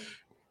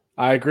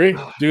 I agree.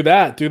 Do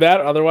that.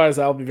 Otherwise,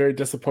 I'll be very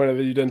disappointed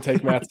that you didn't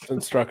take Matt's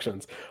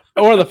instructions,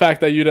 or the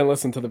fact that you didn't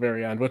listen to the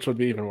very end, which would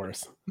be even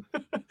worse.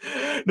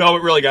 No,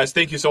 but really, guys,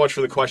 thank you so much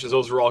for the questions.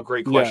 Those were all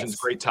great questions,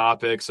 great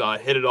topics.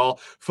 Hit it all.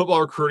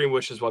 Football recruiting,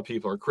 which is what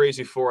people are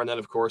crazy for, and then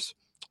of course,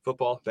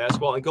 football,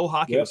 basketball, and go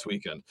hockey this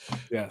weekend.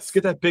 Yes. Let's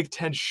get that Big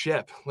Ten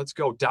ship. Let's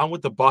go down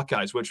with the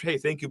Buckeyes, which, hey,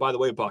 thank you, by the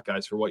way,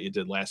 Buckeyes, for what you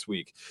did last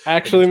week.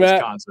 Actually,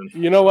 Matt,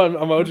 you know what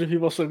emoji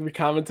people should be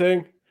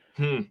commenting?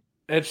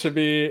 It should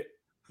be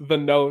the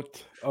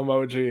note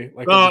emoji,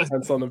 like a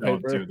pencil on the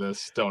paper. Don't do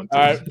this. Don't do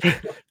All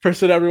right.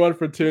 Appreciate everyone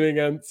for tuning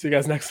in. See you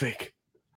guys next week.